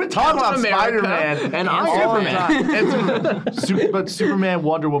 We've been talking about Spider-Man and Superman. But Superman,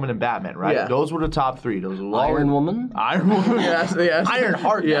 Wonder Woman, and Batman, right? Yeah. Those were the top three. Those were Iron Woman. Yes.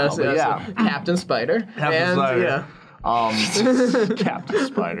 Ironheart. Yes. Yeah. Captain Spider. Captain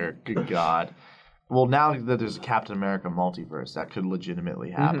Spider. Good God. Well, now that there's a Captain America multiverse, that could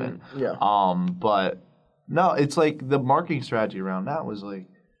legitimately happen. Yeah. But no, it's like the marketing strategy around that was like,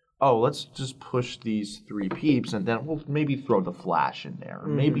 oh, let's just push these three peeps, and then we'll maybe throw the Flash in there, or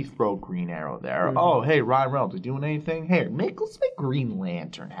maybe throw Green Arrow there. Oh, hey, Ryan Reynolds, are you doing anything? Hey, let's make Green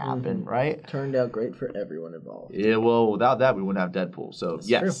Lantern happen, right? Turned out great for everyone involved. Yeah, well, without that, we wouldn't have Deadpool. So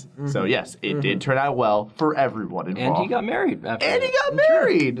yes, it did turn out well for everyone involved. And he got married after And that. he got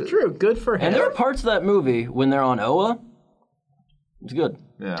married. True, good for him. And there are parts of that movie when they're on Oa. It's good.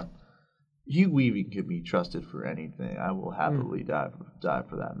 Yeah. Hugh Weaving can be trusted for anything. I will happily die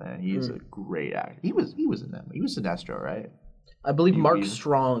for that man. He is a great actor. He was in that. He was Sinestro, right? I believe Hugh Mark Weaving.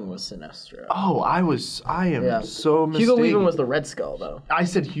 Strong was Sinestro. Oh, I am so mistaken. Hugo Weaving was the Red Skull, though. I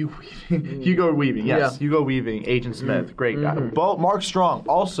said Hugh Weaving. Hugo Weaving, yes. Yeah. Hugo Weaving, Agent Smith, great guy. But Mark Strong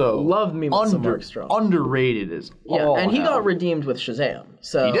also loved me with some Mark Strong. Underrated as all and he hell. got redeemed with Shazam.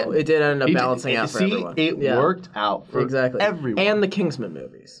 So it did end up balancing out for everyone. It worked out for everyone. And the Kingsman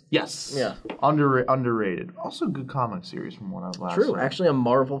movies. Yes. Yeah. Underrated. Also a good comic series from what I've last True. read. Actually a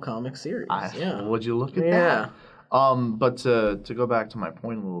Marvel comic series. Would you look at that? But to go back to my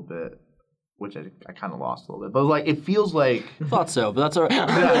point a little bit, which I kind of lost a little bit, but like it feels like thought so, but that's all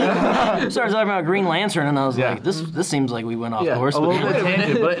right. Started talking about Green Lantern, and I was like, this seems like we went off course. A little bit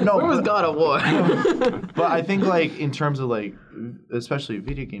tangent, but no. Where was God of War? But I think like in terms of like, especially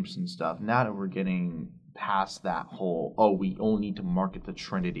video games and stuff, now that we're getting past that whole we only need to market the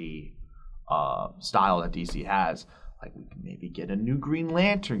Trinity style that DC has. Like, we can maybe get a new Green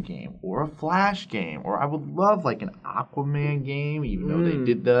Lantern game or a Flash game, or I would love, like, an Aquaman game, even though they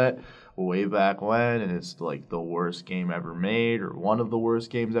did that way back when, and it's, like, the worst game ever made, or one of the worst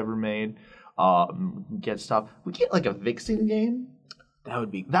games ever made. Get stuff. We get, like, a Vixen game.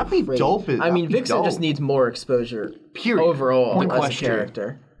 That'd be dope. I mean, Vixen just needs more exposure overall as a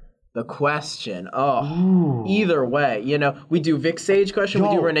character. The question. Either way. We do Vic Sage question,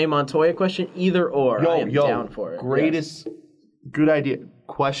 we do Renee Montoya question, either or. I am down for it. Greatest, good idea.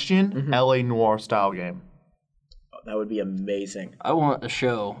 Question, LA Noir style game. Oh, that would be amazing. I want a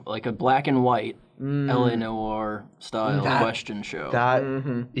show, like a black and white LA Noir style question show. That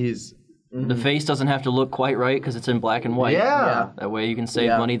is... The face doesn't have to look quite right because it's in black and white. Yeah. That way you can save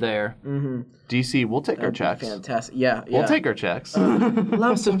money there. DC, we'll take our checks. Fantastic. Yeah. We'll take our checks.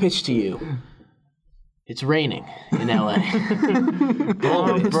 Loves to pitch to you. It's raining in LA.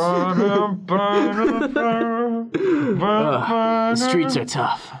 The streets are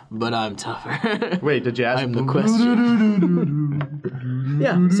tough, but I'm tougher. Wait, the jazz? I'm the question.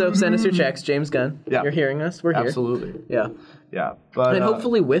 Yeah, so send us your checks, James Gunn. Yeah. You're hearing us? We're here. Absolutely. Yeah. Yeah. But, and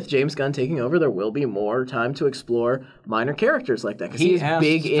hopefully with James Gunn taking over, there will be more time to explore minor characters like that. Because he's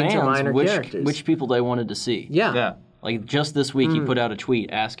big into minor characters. Which people they wanted to see. Yeah. Like, just this week, he put out a tweet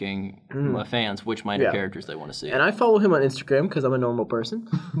asking fans which minor characters they want to see. And I follow him on Instagram because I'm a normal person.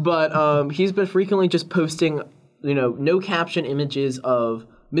 But he's been frequently just posting, no caption images of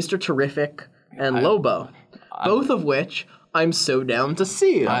Mr. Terrific and Lobo. Both of which I'm so down to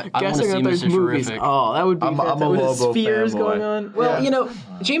see. Guessing at those movies. Terrific. Oh, that would be fantastic. I'm a With Lobo spheres fanboy. going on. Well,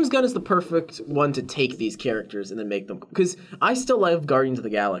 James Gunn is the perfect one to take these characters and then make them... Because I still love Guardians of the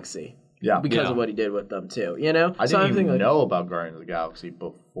Galaxy. Yeah. because Yeah. of what he did with them too. You know, I So didn't even think, like, know about Guardians of the Galaxy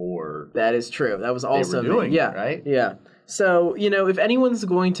before. that is true. That was also doing it, yeah, right? Yeah. So if anyone's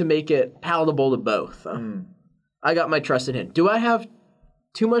going to make it palatable to both, I got my trust in him. Do I have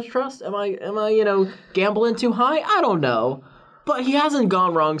too much trust? Am I gambling too high? I don't know. But he hasn't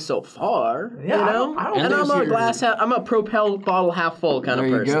gone wrong so far, Yeah, I don't and think I'm a you're- I'm a propel bottle half full kind There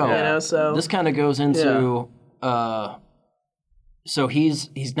of you person, go. So This kind of goes into so he's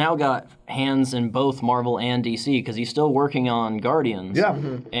now got hands in both Marvel and DC because he's still working on Guardians. Yeah.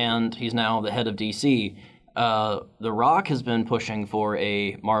 And he's now the head of DC. The Rock has been pushing for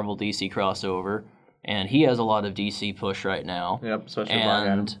a Marvel DC crossover, and he has a lot of DC push right now. Yep, especially Black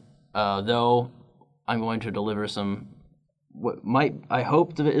Adam. And though I'm going to deliver some what I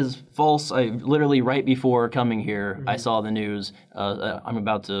hope is false. I literally right before coming here, I saw the news. I'm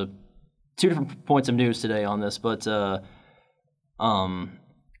about to two different points of news today on this, but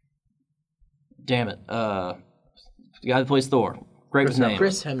damn it, the guy that plays Thor, great with his name,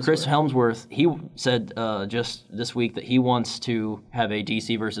 Chris Hemsworth. Chris Hemsworth. He said just this week that he wants to have a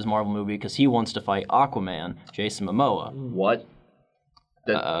DC versus Marvel movie because he wants to fight Aquaman, Jason Momoa. What?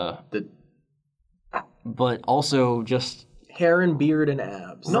 But also just hair and beard and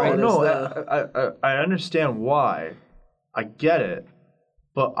abs. No, That is no, the- I understand why. I get it.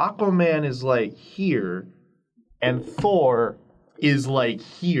 But Aquaman is like here, and Thor is like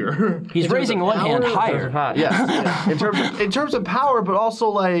here. he's raising one hand higher. Yes. in terms of power, but also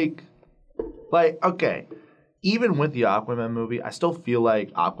like okay. Even with the Aquaman movie, I still feel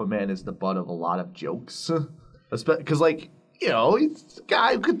like Aquaman is the butt of a lot of jokes. Because he's a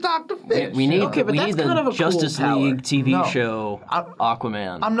guy who could talk to fish. We need Okay, but we that's need the kind of a cool Justice power. League TV No. show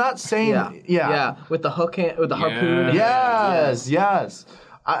Aquaman. I'm not saying yeah, with the hook hand, with the harpoon. Yes.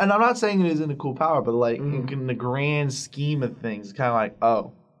 And I'm not saying it isn't a cool power, but like in the grand scheme of things, it's kind of like,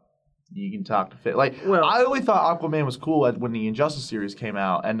 oh, you can talk to fish. Like, Well- I always thought Aquaman was cool when the Injustice series came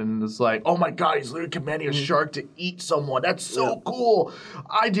out, and then it's like, oh my god, he's literally commanding a shark to eat someone. That's so cool.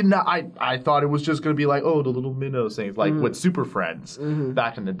 I did not. I thought it was just gonna be like, oh, the little minnows things, like with Super Friends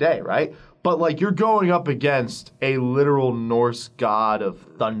back in the day, right? But like, you're going up against a literal Norse god of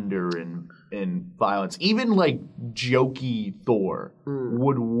thunder and violence. Even like jokey Thor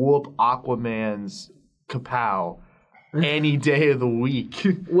would whoop Aquaman's kapow any day of the week.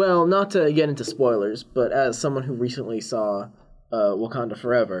 Well, not to get into spoilers, but as someone who recently saw Wakanda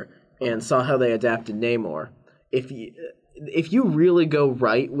Forever and saw how they adapted Namor, if you really go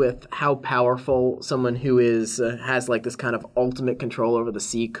right with how powerful someone who has like this kind of ultimate control over the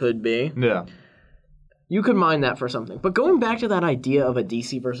sea could be, Yeah. you could mine that for something. But going back to that idea of a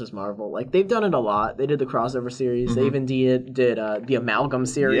DC versus Marvel, like they've done it a lot. They did the crossover series. They even did the Amalgam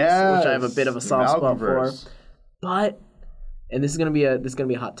series, which I have a bit of a soft spot for. Amalgamverse. But, and this is gonna be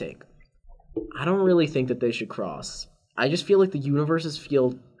a hot take. I don't really think that they should cross. I just feel like the universes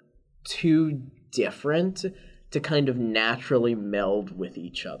feel too different to kind of naturally meld with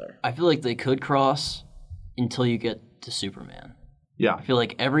each other. I feel like they could cross until you get to Superman. Yeah. I feel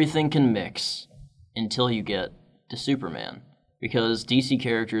like everything can mix until you get to Superman because DC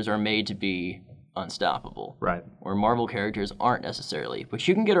characters are made to be unstoppable. Right. Where Marvel characters aren't necessarily. But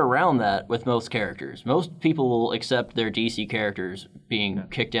you can get around that with most characters. Most people will accept their DC characters being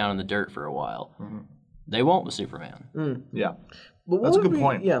kicked down in the dirt for a while. They won't with Superman. Yeah. But what That's a would good be-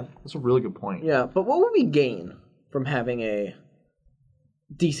 point. Yeah, That's a really good point. yeah. But what would we gain from having a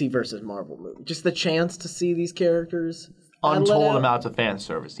DC versus Marvel movie? Just the chance to see these characters battle it Untold out? amounts of fan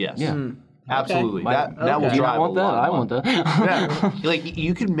service, yes. Yeah. Absolutely. Why- That will Okay. Do you drive not want a that? lot of I want money. that. Yeah. Like,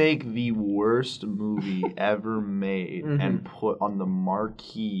 you could make the worst movie ever made and put on the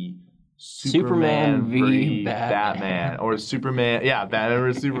marquee Superman v. v. Batman. Or Superman, Batman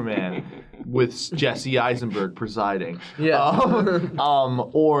vs. Superman with Jesse Eisenberg presiding. Yeah.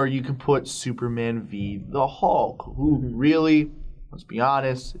 Or you can put Superman v. the Hulk, who really, let's be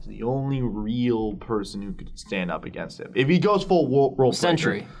honest, is the only real person who could stand up against him. If he goes full role player.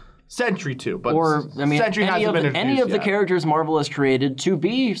 Century. Century too, but Or, I mean, Century any hasn't of, been any introduced of the yet. characters Marvel has created to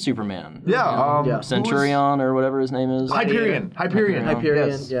be Superman. Yeah, Yeah. Centurion or whatever his name is. Hyperion. Hyperion,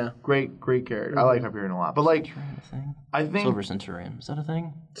 Yes. yeah. Great character. I like Hyperion a lot. But like, Thing? I think Silver Centurion. Is that a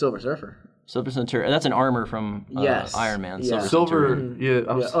thing? Silver Surfer. Silver Centurion. That's an armor from Yes. Iron Man. Yeah. Silver Centurion.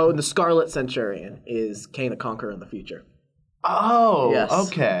 Silver. Yeah. Oh, the Scarlet Centurion is Kang the Conqueror in the future. Oh, Yes.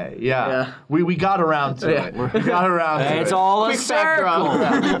 okay. Yeah. Yeah. We got around to Yeah. it. We got around to it. It's all a Quick backdrop.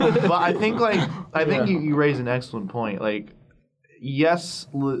 circle. But I think you raise an excellent point. Like, yes,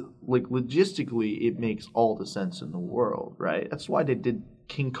 logistically, it makes all the sense in the world, right? That's why they did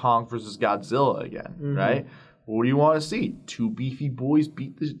King Kong versus Godzilla again, right? what do you want to see? Two beefy boys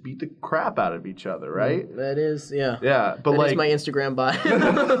beat the crap out of each other, right? That is, yeah. Yeah, but That is my Instagram bio.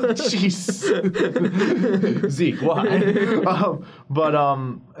 Jeez, Zeke, why?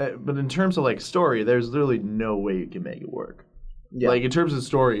 But in terms of like story, there's literally no way you can make it work. Yeah. Like in terms of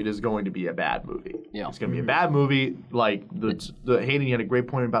story, it is going to be a bad movie. Yeah. It's going to be a bad movie. Like the Hayden, you had a great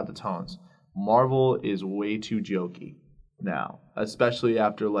point about the tones. Marvel is way too jokey now, especially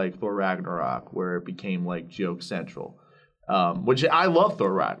after like Thor Ragnarok, where it became like joke central. Which I love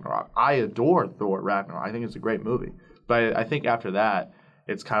Thor Ragnarok. I adore Thor Ragnarok. I think it's a great movie. But I think after that,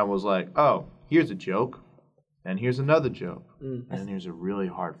 it's kind of was like, oh, here's a joke, and here's another joke, and then here's a really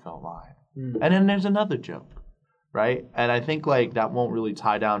heartfelt line, and then there's another joke. Right? And I think like that won't really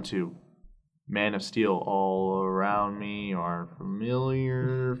tie down to Man of Steel all around me or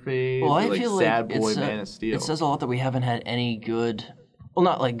familiar face. Well, I or, feel Sad like Boy Man of Steel. it says a lot that we haven't had any good, well,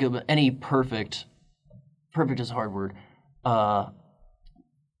 not like good, but any perfect is a hard word,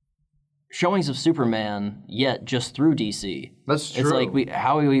 showings of Superman yet just through DC. That's true. It's like,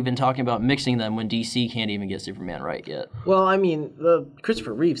 how are we even talking about mixing them when DC can't even get Superman right yet? Well, I mean, the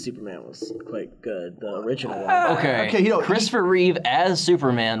Christopher Reeve Superman was quite good, the original one. Okay, Christopher Reeve as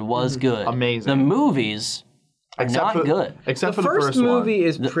Superman was good. Amazing. The movies are not good. Except The for the first first movie one.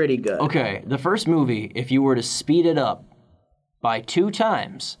 is pretty good. Okay, the first movie, if you were to speed it up by 2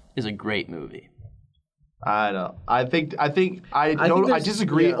 times, is a great movie. I know. I there's-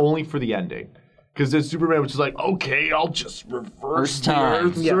 disagree yeah. only for the ending. Because then Superman was just like, okay, I'll just reverse the time.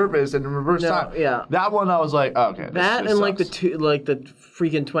 Earth's surface and reverse time. Yeah. That one I was like, oh, okay. That this and like the sucks. the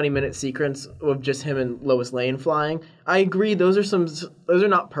freaking 20-minute sequence of just him and Lois Lane flying. I agree, those are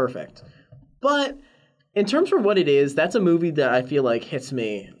not perfect. But in terms of what it is, that's a movie that I feel like hits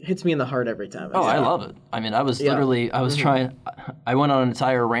me in the heart every time. Oh, I love it. I mean, I was literally, I went on an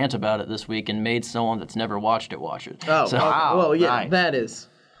entire rant about it this week and made someone that's never watched it watch it. Oh, So- okay. Wow, Well, yeah, nice.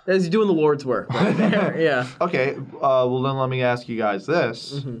 that's doing the Lord's work right there. Yeah. Okay, well then let me ask you guys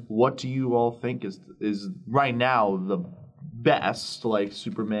this: Mm-hmm. what do you all think is right now the best like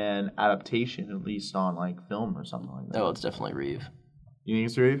Superman adaptation, at least on like film or something like that? Oh, it's definitely Reeve. You think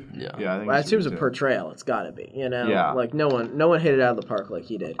it's Reeve? Yeah. Yeah, I think Well, in it's terms Reeve of too. portrayal, it's got to be. You know, Yeah. like no one hit it out of the park like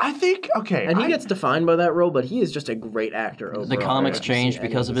he did. I think okay, And he gets defined by that role, but he is just a great actor overall. The comics I changed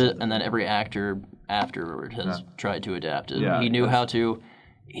haven't seen because of any it, and then every actor afterward has tried to adapt it. Yeah, He knew how to.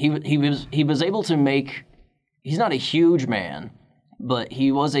 He was able to make. He's not a huge man, but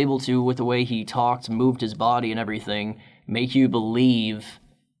he was able to, with the way he talked, moved his body, and everything, make you believe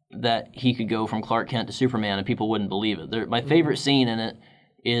that he could go from Clark Kent to Superman, and people wouldn't believe it. My favorite scene in it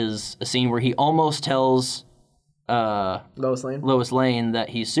is a scene where he almost tells Lois Lane. Lois Lane that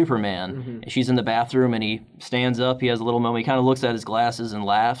he's Superman. And she's in the bathroom, and he stands up. He has a little moment. He kind of looks at his glasses and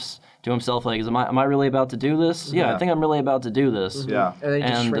laughs to himself, like, "Am I really about to do this? Yeah, I think I'm really about to do this." Yeah. And then he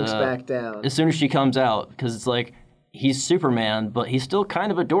just And, shrinks back down. As soon as she comes out, because it's like he's Superman, but he's still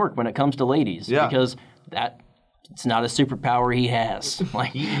kind of a dork when it comes to ladies. Yeah. Because it's not a superpower he has.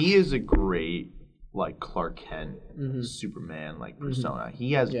 Like He is a great like Clark Kent Mm-hmm. Superman like persona.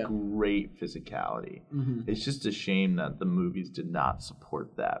 He has great physicality. Mm-hmm. It's just a shame that the movies did not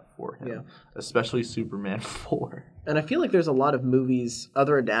support that for him, especially Superman 4. And I feel like there's a lot of movies,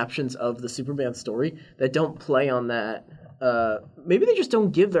 other adaptions of the Superman story that don't play on that. Maybe they just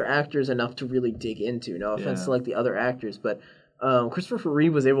don't give their actors enough to really dig into. No offense to like the other actors, but Christopher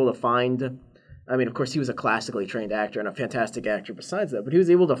Reeve was able to find. I mean, of course, he was a classically trained actor and a fantastic actor besides that, but he was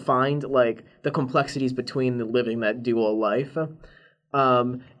able to find like the complexities between living that dual life.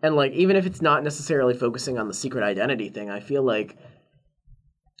 And like even if it's not necessarily focusing on the secret identity thing, I feel like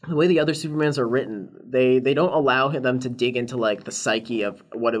the way the other Supermans are written, they don't allow them to dig into like the psyche of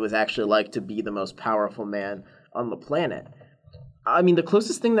what it was actually like to be the most powerful man on the planet. I mean, the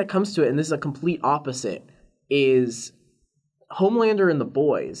closest thing that comes to it, and this is a complete opposite, is Homelander in The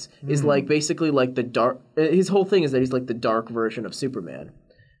Boys is like basically like the dark. His whole thing is that he's like the dark version of Superman,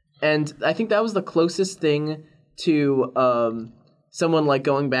 and I think that was the closest thing to someone like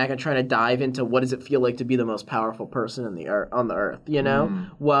going back and trying to dive into what does it feel like to be the most powerful person on the earth, you know?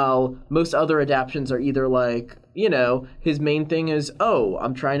 While most other adaptions are either like, you know, his main thing is, oh,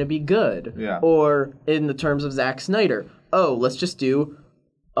 I'm trying to be good. Yeah. Or in the terms of Zack Snyder, oh, let's just do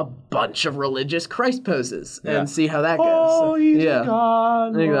a bunch of religious Christ poses and see how that goes. Oh, he's yeah. a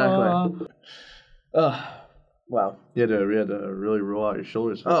god. Exactly. Wow. You had to really roll out your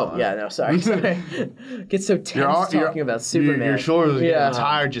shoulders. Oh, yeah, no, sorry. Get so tense talking about Superman. Your shoulders are getting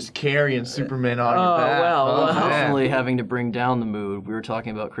tired just carrying Superman on your back. Well, Unfortunately, having to bring down the mood, we were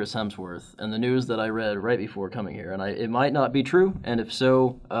talking about Chris Hemsworth and the news that I read right before coming here, and it might not be true, and if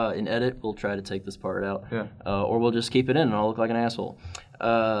so, in edit, we'll try to take this part out, or we'll just keep it in and I'll look like an asshole.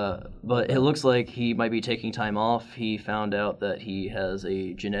 But it looks like he might be taking time off. He found out that he has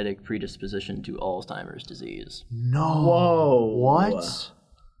a genetic predisposition to Alzheimer's disease. No. Whoa. What?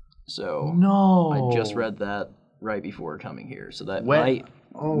 So No. I just read that right before coming here. So that may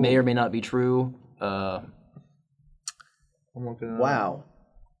or may not be true. Wow.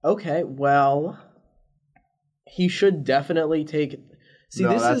 Okay, well, he should definitely take... See,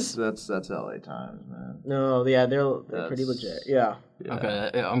 that's LA Times, man. No, yeah, they're pretty legit. Yeah.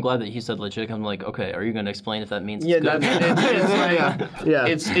 Okay, I'm glad that he said legit. I'm like, okay, are you going to explain if that means Yeah,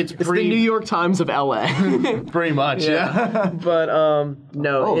 it's good? It's the New York Times of LA. Pretty much, yeah. But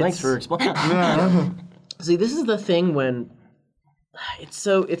no. Oh, thanks for explaining. See, this is the thing when it's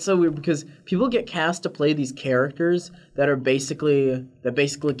so weird because people get cast to play these characters that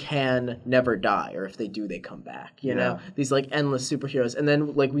basically can never die, or if they do, they come back. You know, these like endless superheroes, and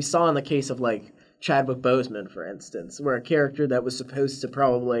then like we saw in the case of like Chadwick Boseman, for instance, where a character that was supposed to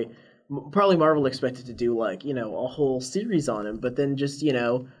probably Marvel expected to do like a whole series on him, but then just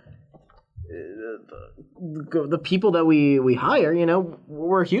the people that we hire,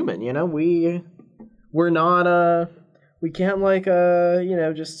 we're human. We're not we can't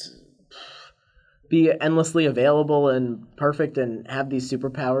just be endlessly available and perfect and have these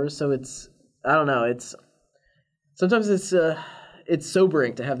superpowers. So I don't know. Sometimes it's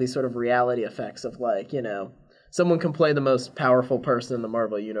sobering to have these sort of reality effects of like, someone can play the most powerful person in the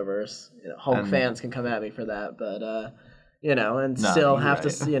Marvel universe. Hulk fans can come at me for that, but still have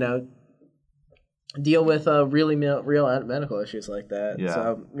to deal with real medical issues like that. Yeah.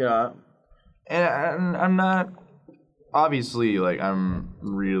 So and I'm not. Obviously, like I'm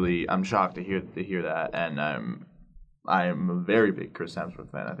shocked to hear that, and I'm a very big Chris Hemsworth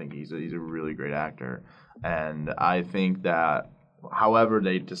fan. I think he's a really great actor, and I think that however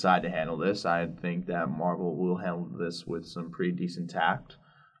they decide to handle this, I think that Marvel will handle this with some pretty decent tact.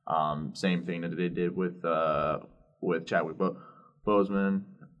 Same thing that they did with Chadwick Boseman.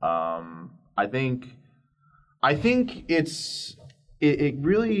 I think it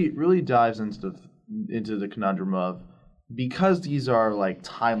really dives into the conundrum of, because these are like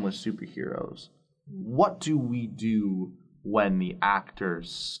timeless superheroes, what do we do when the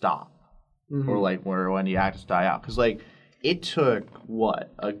actors stop, or like when the actors die out? Because like it took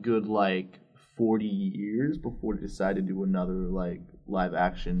a good 40 years before they decided to do another like live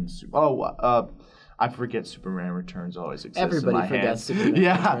action. I forget Superman Returns always exists. Everybody forgets Superman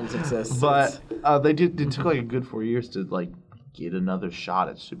Returns exists. But they took like a good 4 years to like get another shot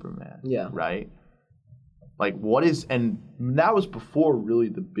at Superman. Yeah. Right. Like and that was before really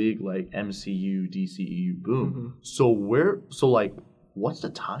the big like MCU, DCEU boom. So what's the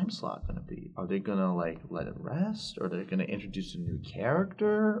time slot gonna be? Are they gonna like let it rest? Or are they gonna introduce a new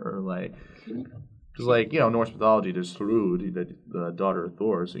character? Or like, because like Norse mythology, there's Thrud, the daughter of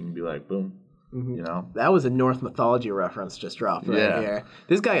Thor, so you can be like boom. That was a Norse mythology reference just dropped here.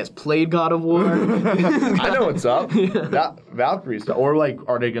 This guy has played God of War. I know what's up. Valkyrie stuff. Or like,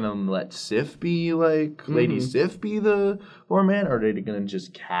 are they gonna let Sif be like Lady Sif be the Thor man? Or are they gonna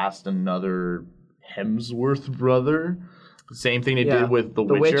just cast another Hemsworth brother? Same thing they did with The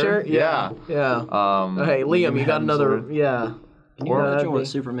Witcher. Yeah. Hey, Liam, you got another. Yeah. Can you imagine what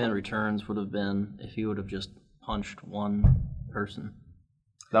Superman Returns would have been if he would have just punched one person?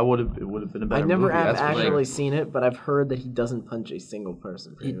 It would have been a better I've never movie. actually seen it, but I've heard that he doesn't punch a single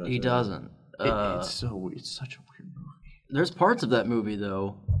person. He doesn't. It's such a weird movie. There's parts of that movie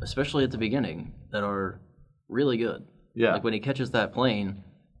though, especially at the beginning, that are really good. Yeah. Like when he catches that plane,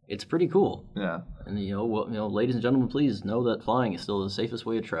 it's pretty cool. Yeah. And ladies and gentlemen, please know that flying is still the safest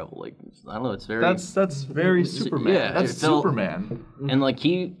way to travel. Like I don't know, it's very. That's very Superman. Yeah, that's Superman. And like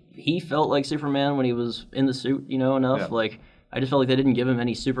he felt like Superman when he was in the suit, enough. Yeah. Like I just felt like they didn't give him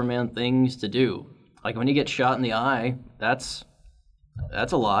any Superman things to do. Like when he gets shot in the eye, that's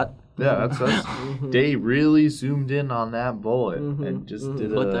a lot. Yeah, that's they really zoomed in on that bullet and just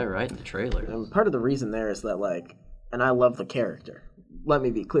put that right in the trailer. And part of the reason there is that and I love the character. Let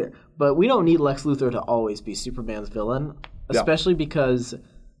me be clear, but we don't need Lex Luthor to always be Superman's villain, especially because,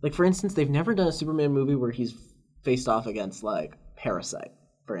 like for instance, they've never done a Superman movie where he's faced off against like Parasite,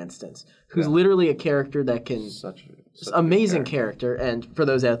 for instance, who's literally a character that can Amazing character, and for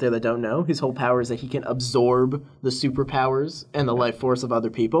those out there that don't know, his whole power is that he can absorb the superpowers and the life force of other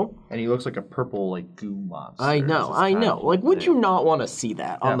people. And he looks like a purple goo monster. I know. Like, would you not want to see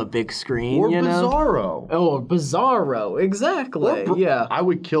that on the big screen? Or you know? Bizarro. Oh, Bizarro, exactly. Yeah. I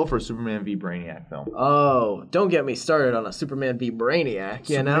would kill for a Superman v Brainiac film. Oh, don't get me started on a Superman v Brainiac.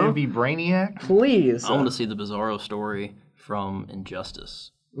 You know, Superman v Brainiac. please. I want to see the Bizarro story from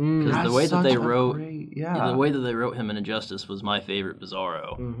Injustice. Mm. Because the way that they wrote, yeah. the way that they wrote him in Injustice was my favorite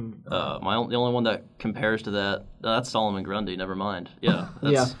Bizarro. The only one that compares to that, that's Solomon Grundy. Never mind. Yeah,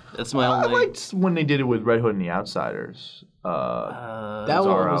 that's my I only. liked when they did it with Red Hood and the Outsiders. That Bizarro.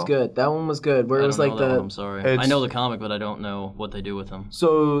 one was good. That one was good. Where I it was don't like know that the. one, I'm sorry. I know the comic, but I don't know what they do with him.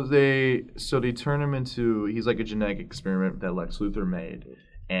 So they turn him into, he's like a genetic experiment that Lex Luthor made,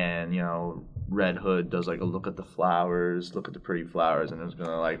 and Red Hood does like a look at the flowers, look at the pretty flowers, and it was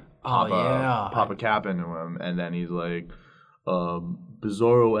gonna pop a cap into him, and then he's like,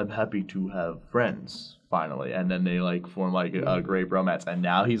 Bizarro, I'm happy to have friends finally, and then they form a great romance, and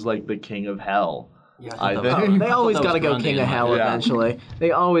now he's like the king of hell. Yeah, They always that got to was go Grundy king in of my hell head. eventually.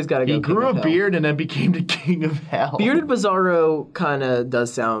 They always got to go He king grew of a hell. beard and then became the king of hell. Bearded Bizarro kind of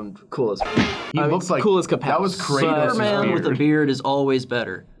does sound cool as He looks like cool as Kapow. that was Kratos' Superman beard. with a beard is always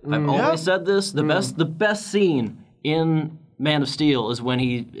better. I've always said this. The best scene in Man of Steel is when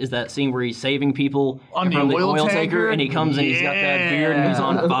he is that scene where he's saving people On the from the oil oil tanker? and he comes and he's got that beard and he's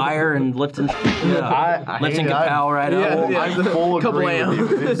on fire and lifting I lifting hate it. Kapow right out. Yeah. I'm full Couple agree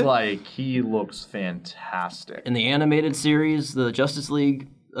with am. you. It's like he looks fantastic. In the animated series, the Justice League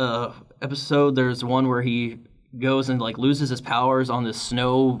episode, there's one where he goes and loses his powers on this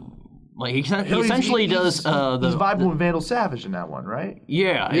snow. He essentially does He's the vibing with Vandal Savage in that one, right?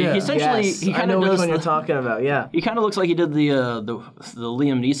 yeah. Yeah. He essentially Yes, he I kind know of which does one you're the, talking about. Yeah. he kind of looks like he did the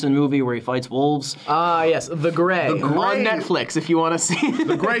Liam Neeson movie where he fights wolves. Yes, The Gray on Gray. Netflix if you want to see.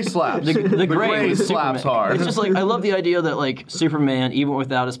 The Gray slaps. The Gray with slaps Superman. hard. It's just I love the idea that Superman, even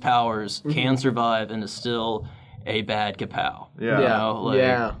without his powers, can survive and is still a bad Kapow. Yeah. You know,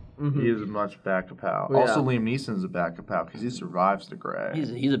 yeah. He is a much back Kapow. Yeah. Also, Liam Neeson's a back Kapow because he survives the Gray.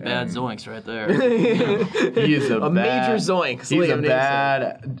 He's a bad Zoinks right there. He is a major zoinks, He's Liam a Neeson.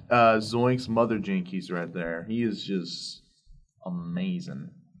 bad Zoinks mother jinkies right there. He is just amazing.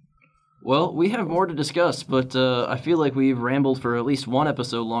 Well, we have more to discuss, but I feel like we've rambled for at least one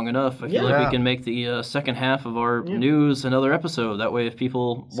episode long enough. I feel like Yeah. we can make the second half of our news another episode. That way, if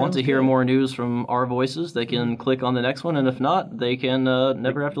people want to hear more news from our voices, they can click on the next one, and if not, they can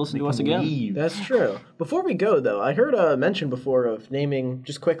never have to listen to us again. Leave. That's true. Before we go, though, I heard a mention before of naming,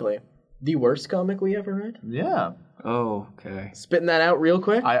 just quickly, the worst comic we ever read. Yeah. Oh, okay. Spitting that out real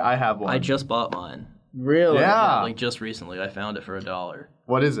quick. I have one. I just bought mine. Really? Yeah. Just recently. I found it for $1.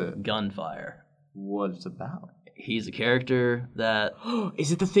 What is it? Gunfire. What it's about? He's a character that,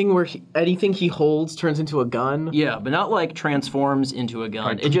 Is it the thing where anything he holds turns into a gun? yeah, but not transforms into a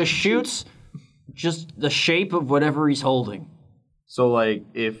gun. It just shoots just the shape of whatever he's holding. So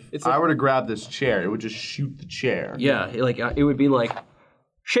if It's I like- were to grab this chair, it would just shoot the chair. Yeah, it would be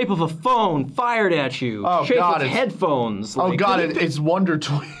shape of a phone fired at you. Oh, shape God, of it's- headphones. Oh God, could he it's Wonder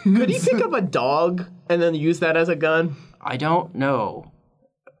Twins. Could he pick up a dog and then use that as a gun? I don't know.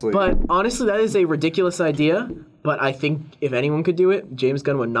 But honestly, that is a ridiculous idea. But I think if anyone could do it, James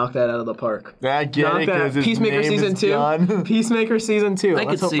Gunn would knock that out of the park. I get Knock it that. because his Peacemaker name season is 2. Gun. Peacemaker season 2. I could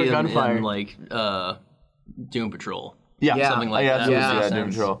Let's hope see for him Gunfire. in Doom Patrol. Yeah, something like I that. absolutely Yeah. see that.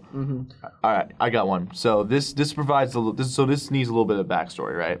 Makes Doom sense. Patrol. All right, I got one. So this provides this needs a little bit of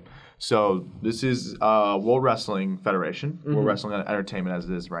backstory, right? So this is World Wrestling Federation, World Wrestling Entertainment as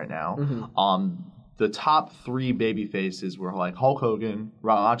it is right now. The top 3 baby faces were Hulk Hogan,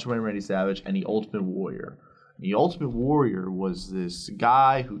 Macho Man Randy Savage, and the Ultimate Warrior. The Ultimate Warrior was this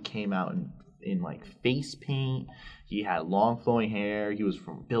guy who came out in face paint. He had long flowing hair. He was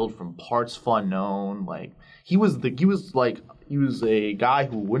built from parts unknown. He was a guy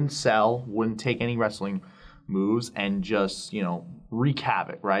who wouldn't sell, wouldn't take any wrestling moves, and just wreak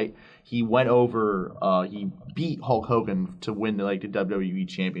havoc. Right? He went over. He beat Hulk Hogan to win the WWE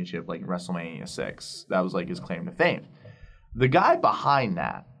Championship in WrestleMania 6. That was his claim to fame. The guy behind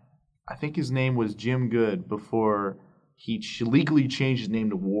that, I think his name was Jim Good before he legally changed his name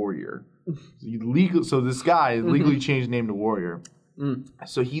to Warrior. So this guy legally changed his name to Warrior.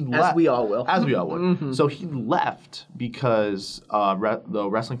 So he left. As we all will. As we all would. So he left because the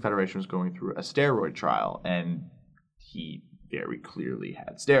Wrestling Federation was going through a steroid trial, and he very clearly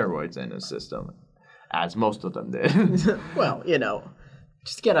had steroids in his system, as most of them did. Well,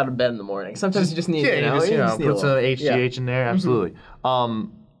 just get out of bed in the morning. Sometimes you just need, Yeah, you just need a put some little- HGH in there. Absolutely.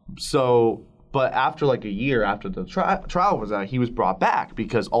 So But after like a year after the trial was out, he was brought back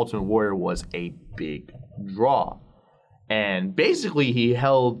because Ultimate Warrior was a big draw. And basically he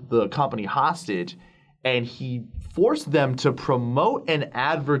held the company hostage and he forced them to promote and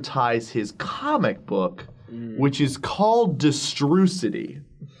advertise his comic book, which is called Destrucity.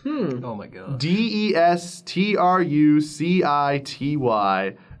 Oh my god. Destrucity.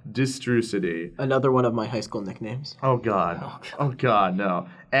 Destrucity. Another one of my high school nicknames. Oh god. Oh god, no.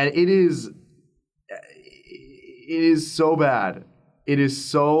 And it is so bad. It is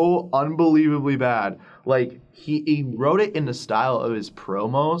so unbelievably bad. Like he wrote it in the style of his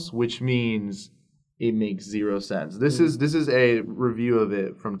promos, which means it makes zero sense. This is a review of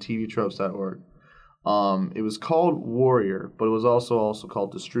it from tvtropes.org. It was called Warrior, but it was also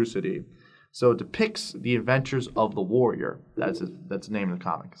called Destrucity. So it depicts the adventures of the warrior. That's the name of the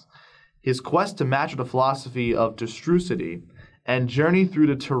comics. His quest to match with the philosophy of Destrucity and journey through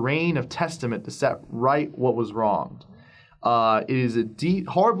the terrain of Testament to set right what was wronged. It is a deep,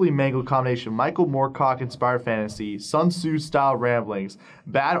 horribly mangled combination of Michael Moorcock-inspired fantasy, Sun Tzu-style ramblings,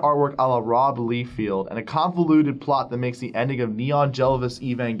 bad artwork a la Rob Liefeld, and a convoluted plot that makes the ending of Neon Genesis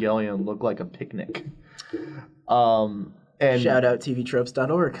Evangelion look like a picnic. And Shout out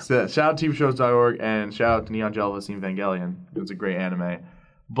tvtropes.org. so, shout out to tvshows.org and shout out to Neon Genesis Evangelion. It's a great anime.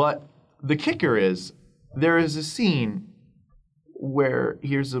 But the kicker is, there is a scene where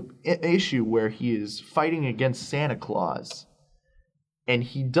here's an issue where he is fighting against Santa Claus, and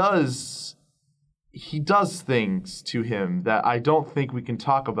he does things to him that I don't think we can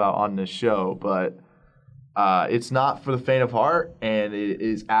talk about on this show, but it's not for the faint of heart, and it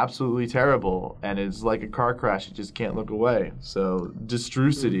is absolutely terrible, and it's like a car crash. You just can't look away. So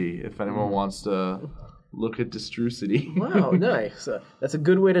Destrucity, if anyone wants to look at Destrucity. Wow, nice. That's a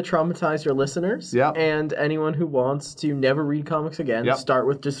good way to traumatize your listeners. Yep. And anyone who wants to never read comics again, Yep. start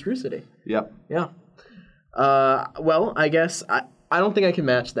with Destrucity. Yep. Yeah. Well, I guess I don't think I can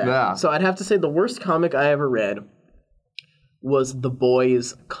match that. Yeah. So I'd have to say the worst comic I ever read was The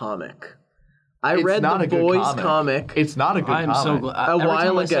Boys comic. I It's read not The a good Boys comic. comic It's not a good I'm comic. so glad. a Every while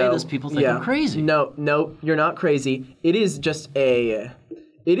time I ago. say this, people think I'm crazy. No, you're not crazy. It is just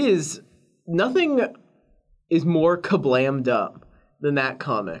nothing is more kablammed up than that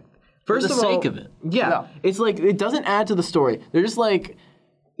comic. First the of all, sake of it. Yeah, it's like it doesn't add to the story. They're just like,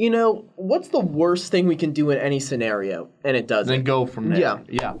 what's the worst thing we can do in any scenario? And it doesn't. Then go from there. Yeah.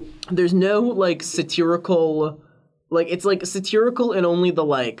 Yeah. There's no like satirical, it's like satirical in only the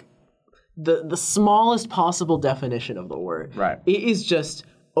like the smallest possible definition of the word. Right. It is just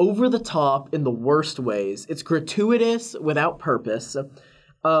over the top in the worst ways. It's gratuitous without purpose.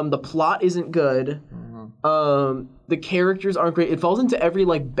 The plot isn't good. The characters aren't great. It falls into every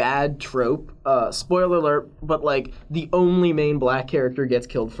like bad trope. Spoiler alert, but like the only main black character gets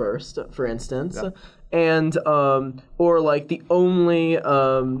killed first, for instance. Yeah. And or like the only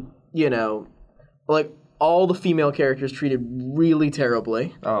like all the female characters treated really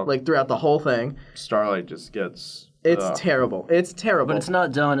terribly. Oh. Like throughout the whole thing. Starlight just gets... It's terrible. It's terrible. But it's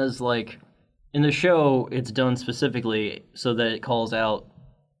not done as like in the show. It's done specifically so that it calls out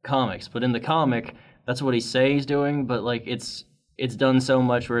comics. But in the comic, that's what he says he's doing. But like it's done so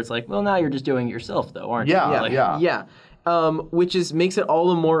much where it's like, well, now you're just doing it yourself, though, aren't Yeah, you? Like, yeah. Which makes it all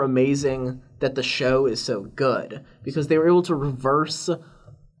the more amazing that the show is so good because they were able to reverse.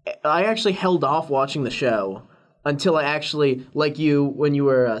 I actually held off watching the show until I actually, like you, when you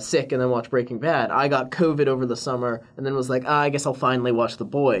were sick and then watched Breaking Bad. I got COVID over the summer and then was like, I guess I'll finally watch The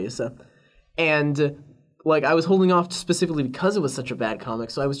Boys. And like I was holding off specifically because it was such a bad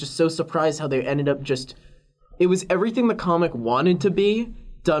comic, so I was just so surprised how they ended up just. It was everything the comic wanted to be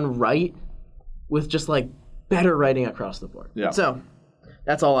done right, with just like better writing across the board. Yeah. So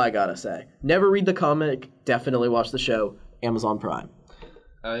that's all I gotta say. Never read the comic. Definitely watch the show. Amazon Prime.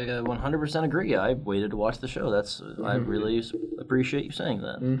 I 100% agree. I waited to watch the show. I really appreciate you saying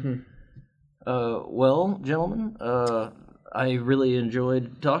that. Well, gentlemen, I really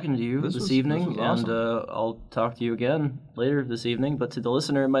enjoyed talking to you this evening, this was awesome. and I'll talk to you again later this evening. But to the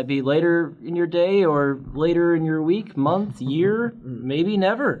listener, it might be later in your day or later in your week, month, year, maybe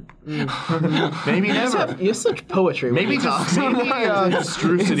never. Maybe never. You have such poetry. Maybe when you talk.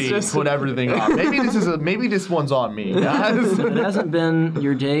 Destrucity put everything on. Maybe this one's on me, guys. If it hasn't been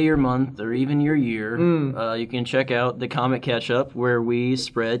your day, your month, or even your year, you can check out the Comic Catch Up, where we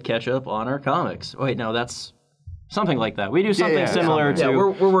spread catch up on our comics. Wait, no, that's something like that. We do something similar to. Yeah,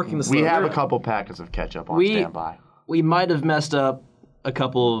 we're working the. We have a couple packets of ketchup on standby. We might have messed up a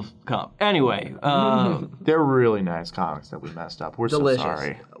couple of Anyway, They're really nice comics that we messed up. We're Delicious. so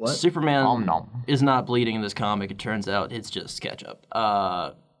sorry. Superman Nom nom. is not bleeding in this comic. It turns out it's just ketchup.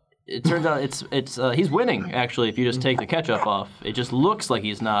 it turns out it's he's winning actually. If you just take the ketchup off, it just looks like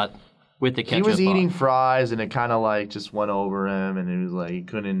he's not with the ketchup. He was eating on. fries, and it kind of like just went over him, and it was like he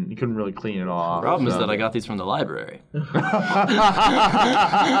couldn't really clean it off. The problem is that I got these from the library.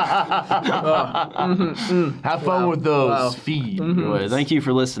 Have fun with those. Feed. Anyway, thank you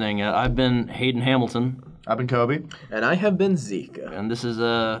for listening. I've been Hayden Hamilton. I've been Kobe. And I have been Zeke. And this is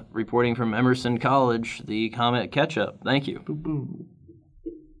reporting from Emerson College, the Comet Ketchup. Thank you.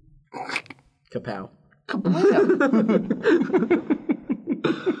 Kapow. Kablam.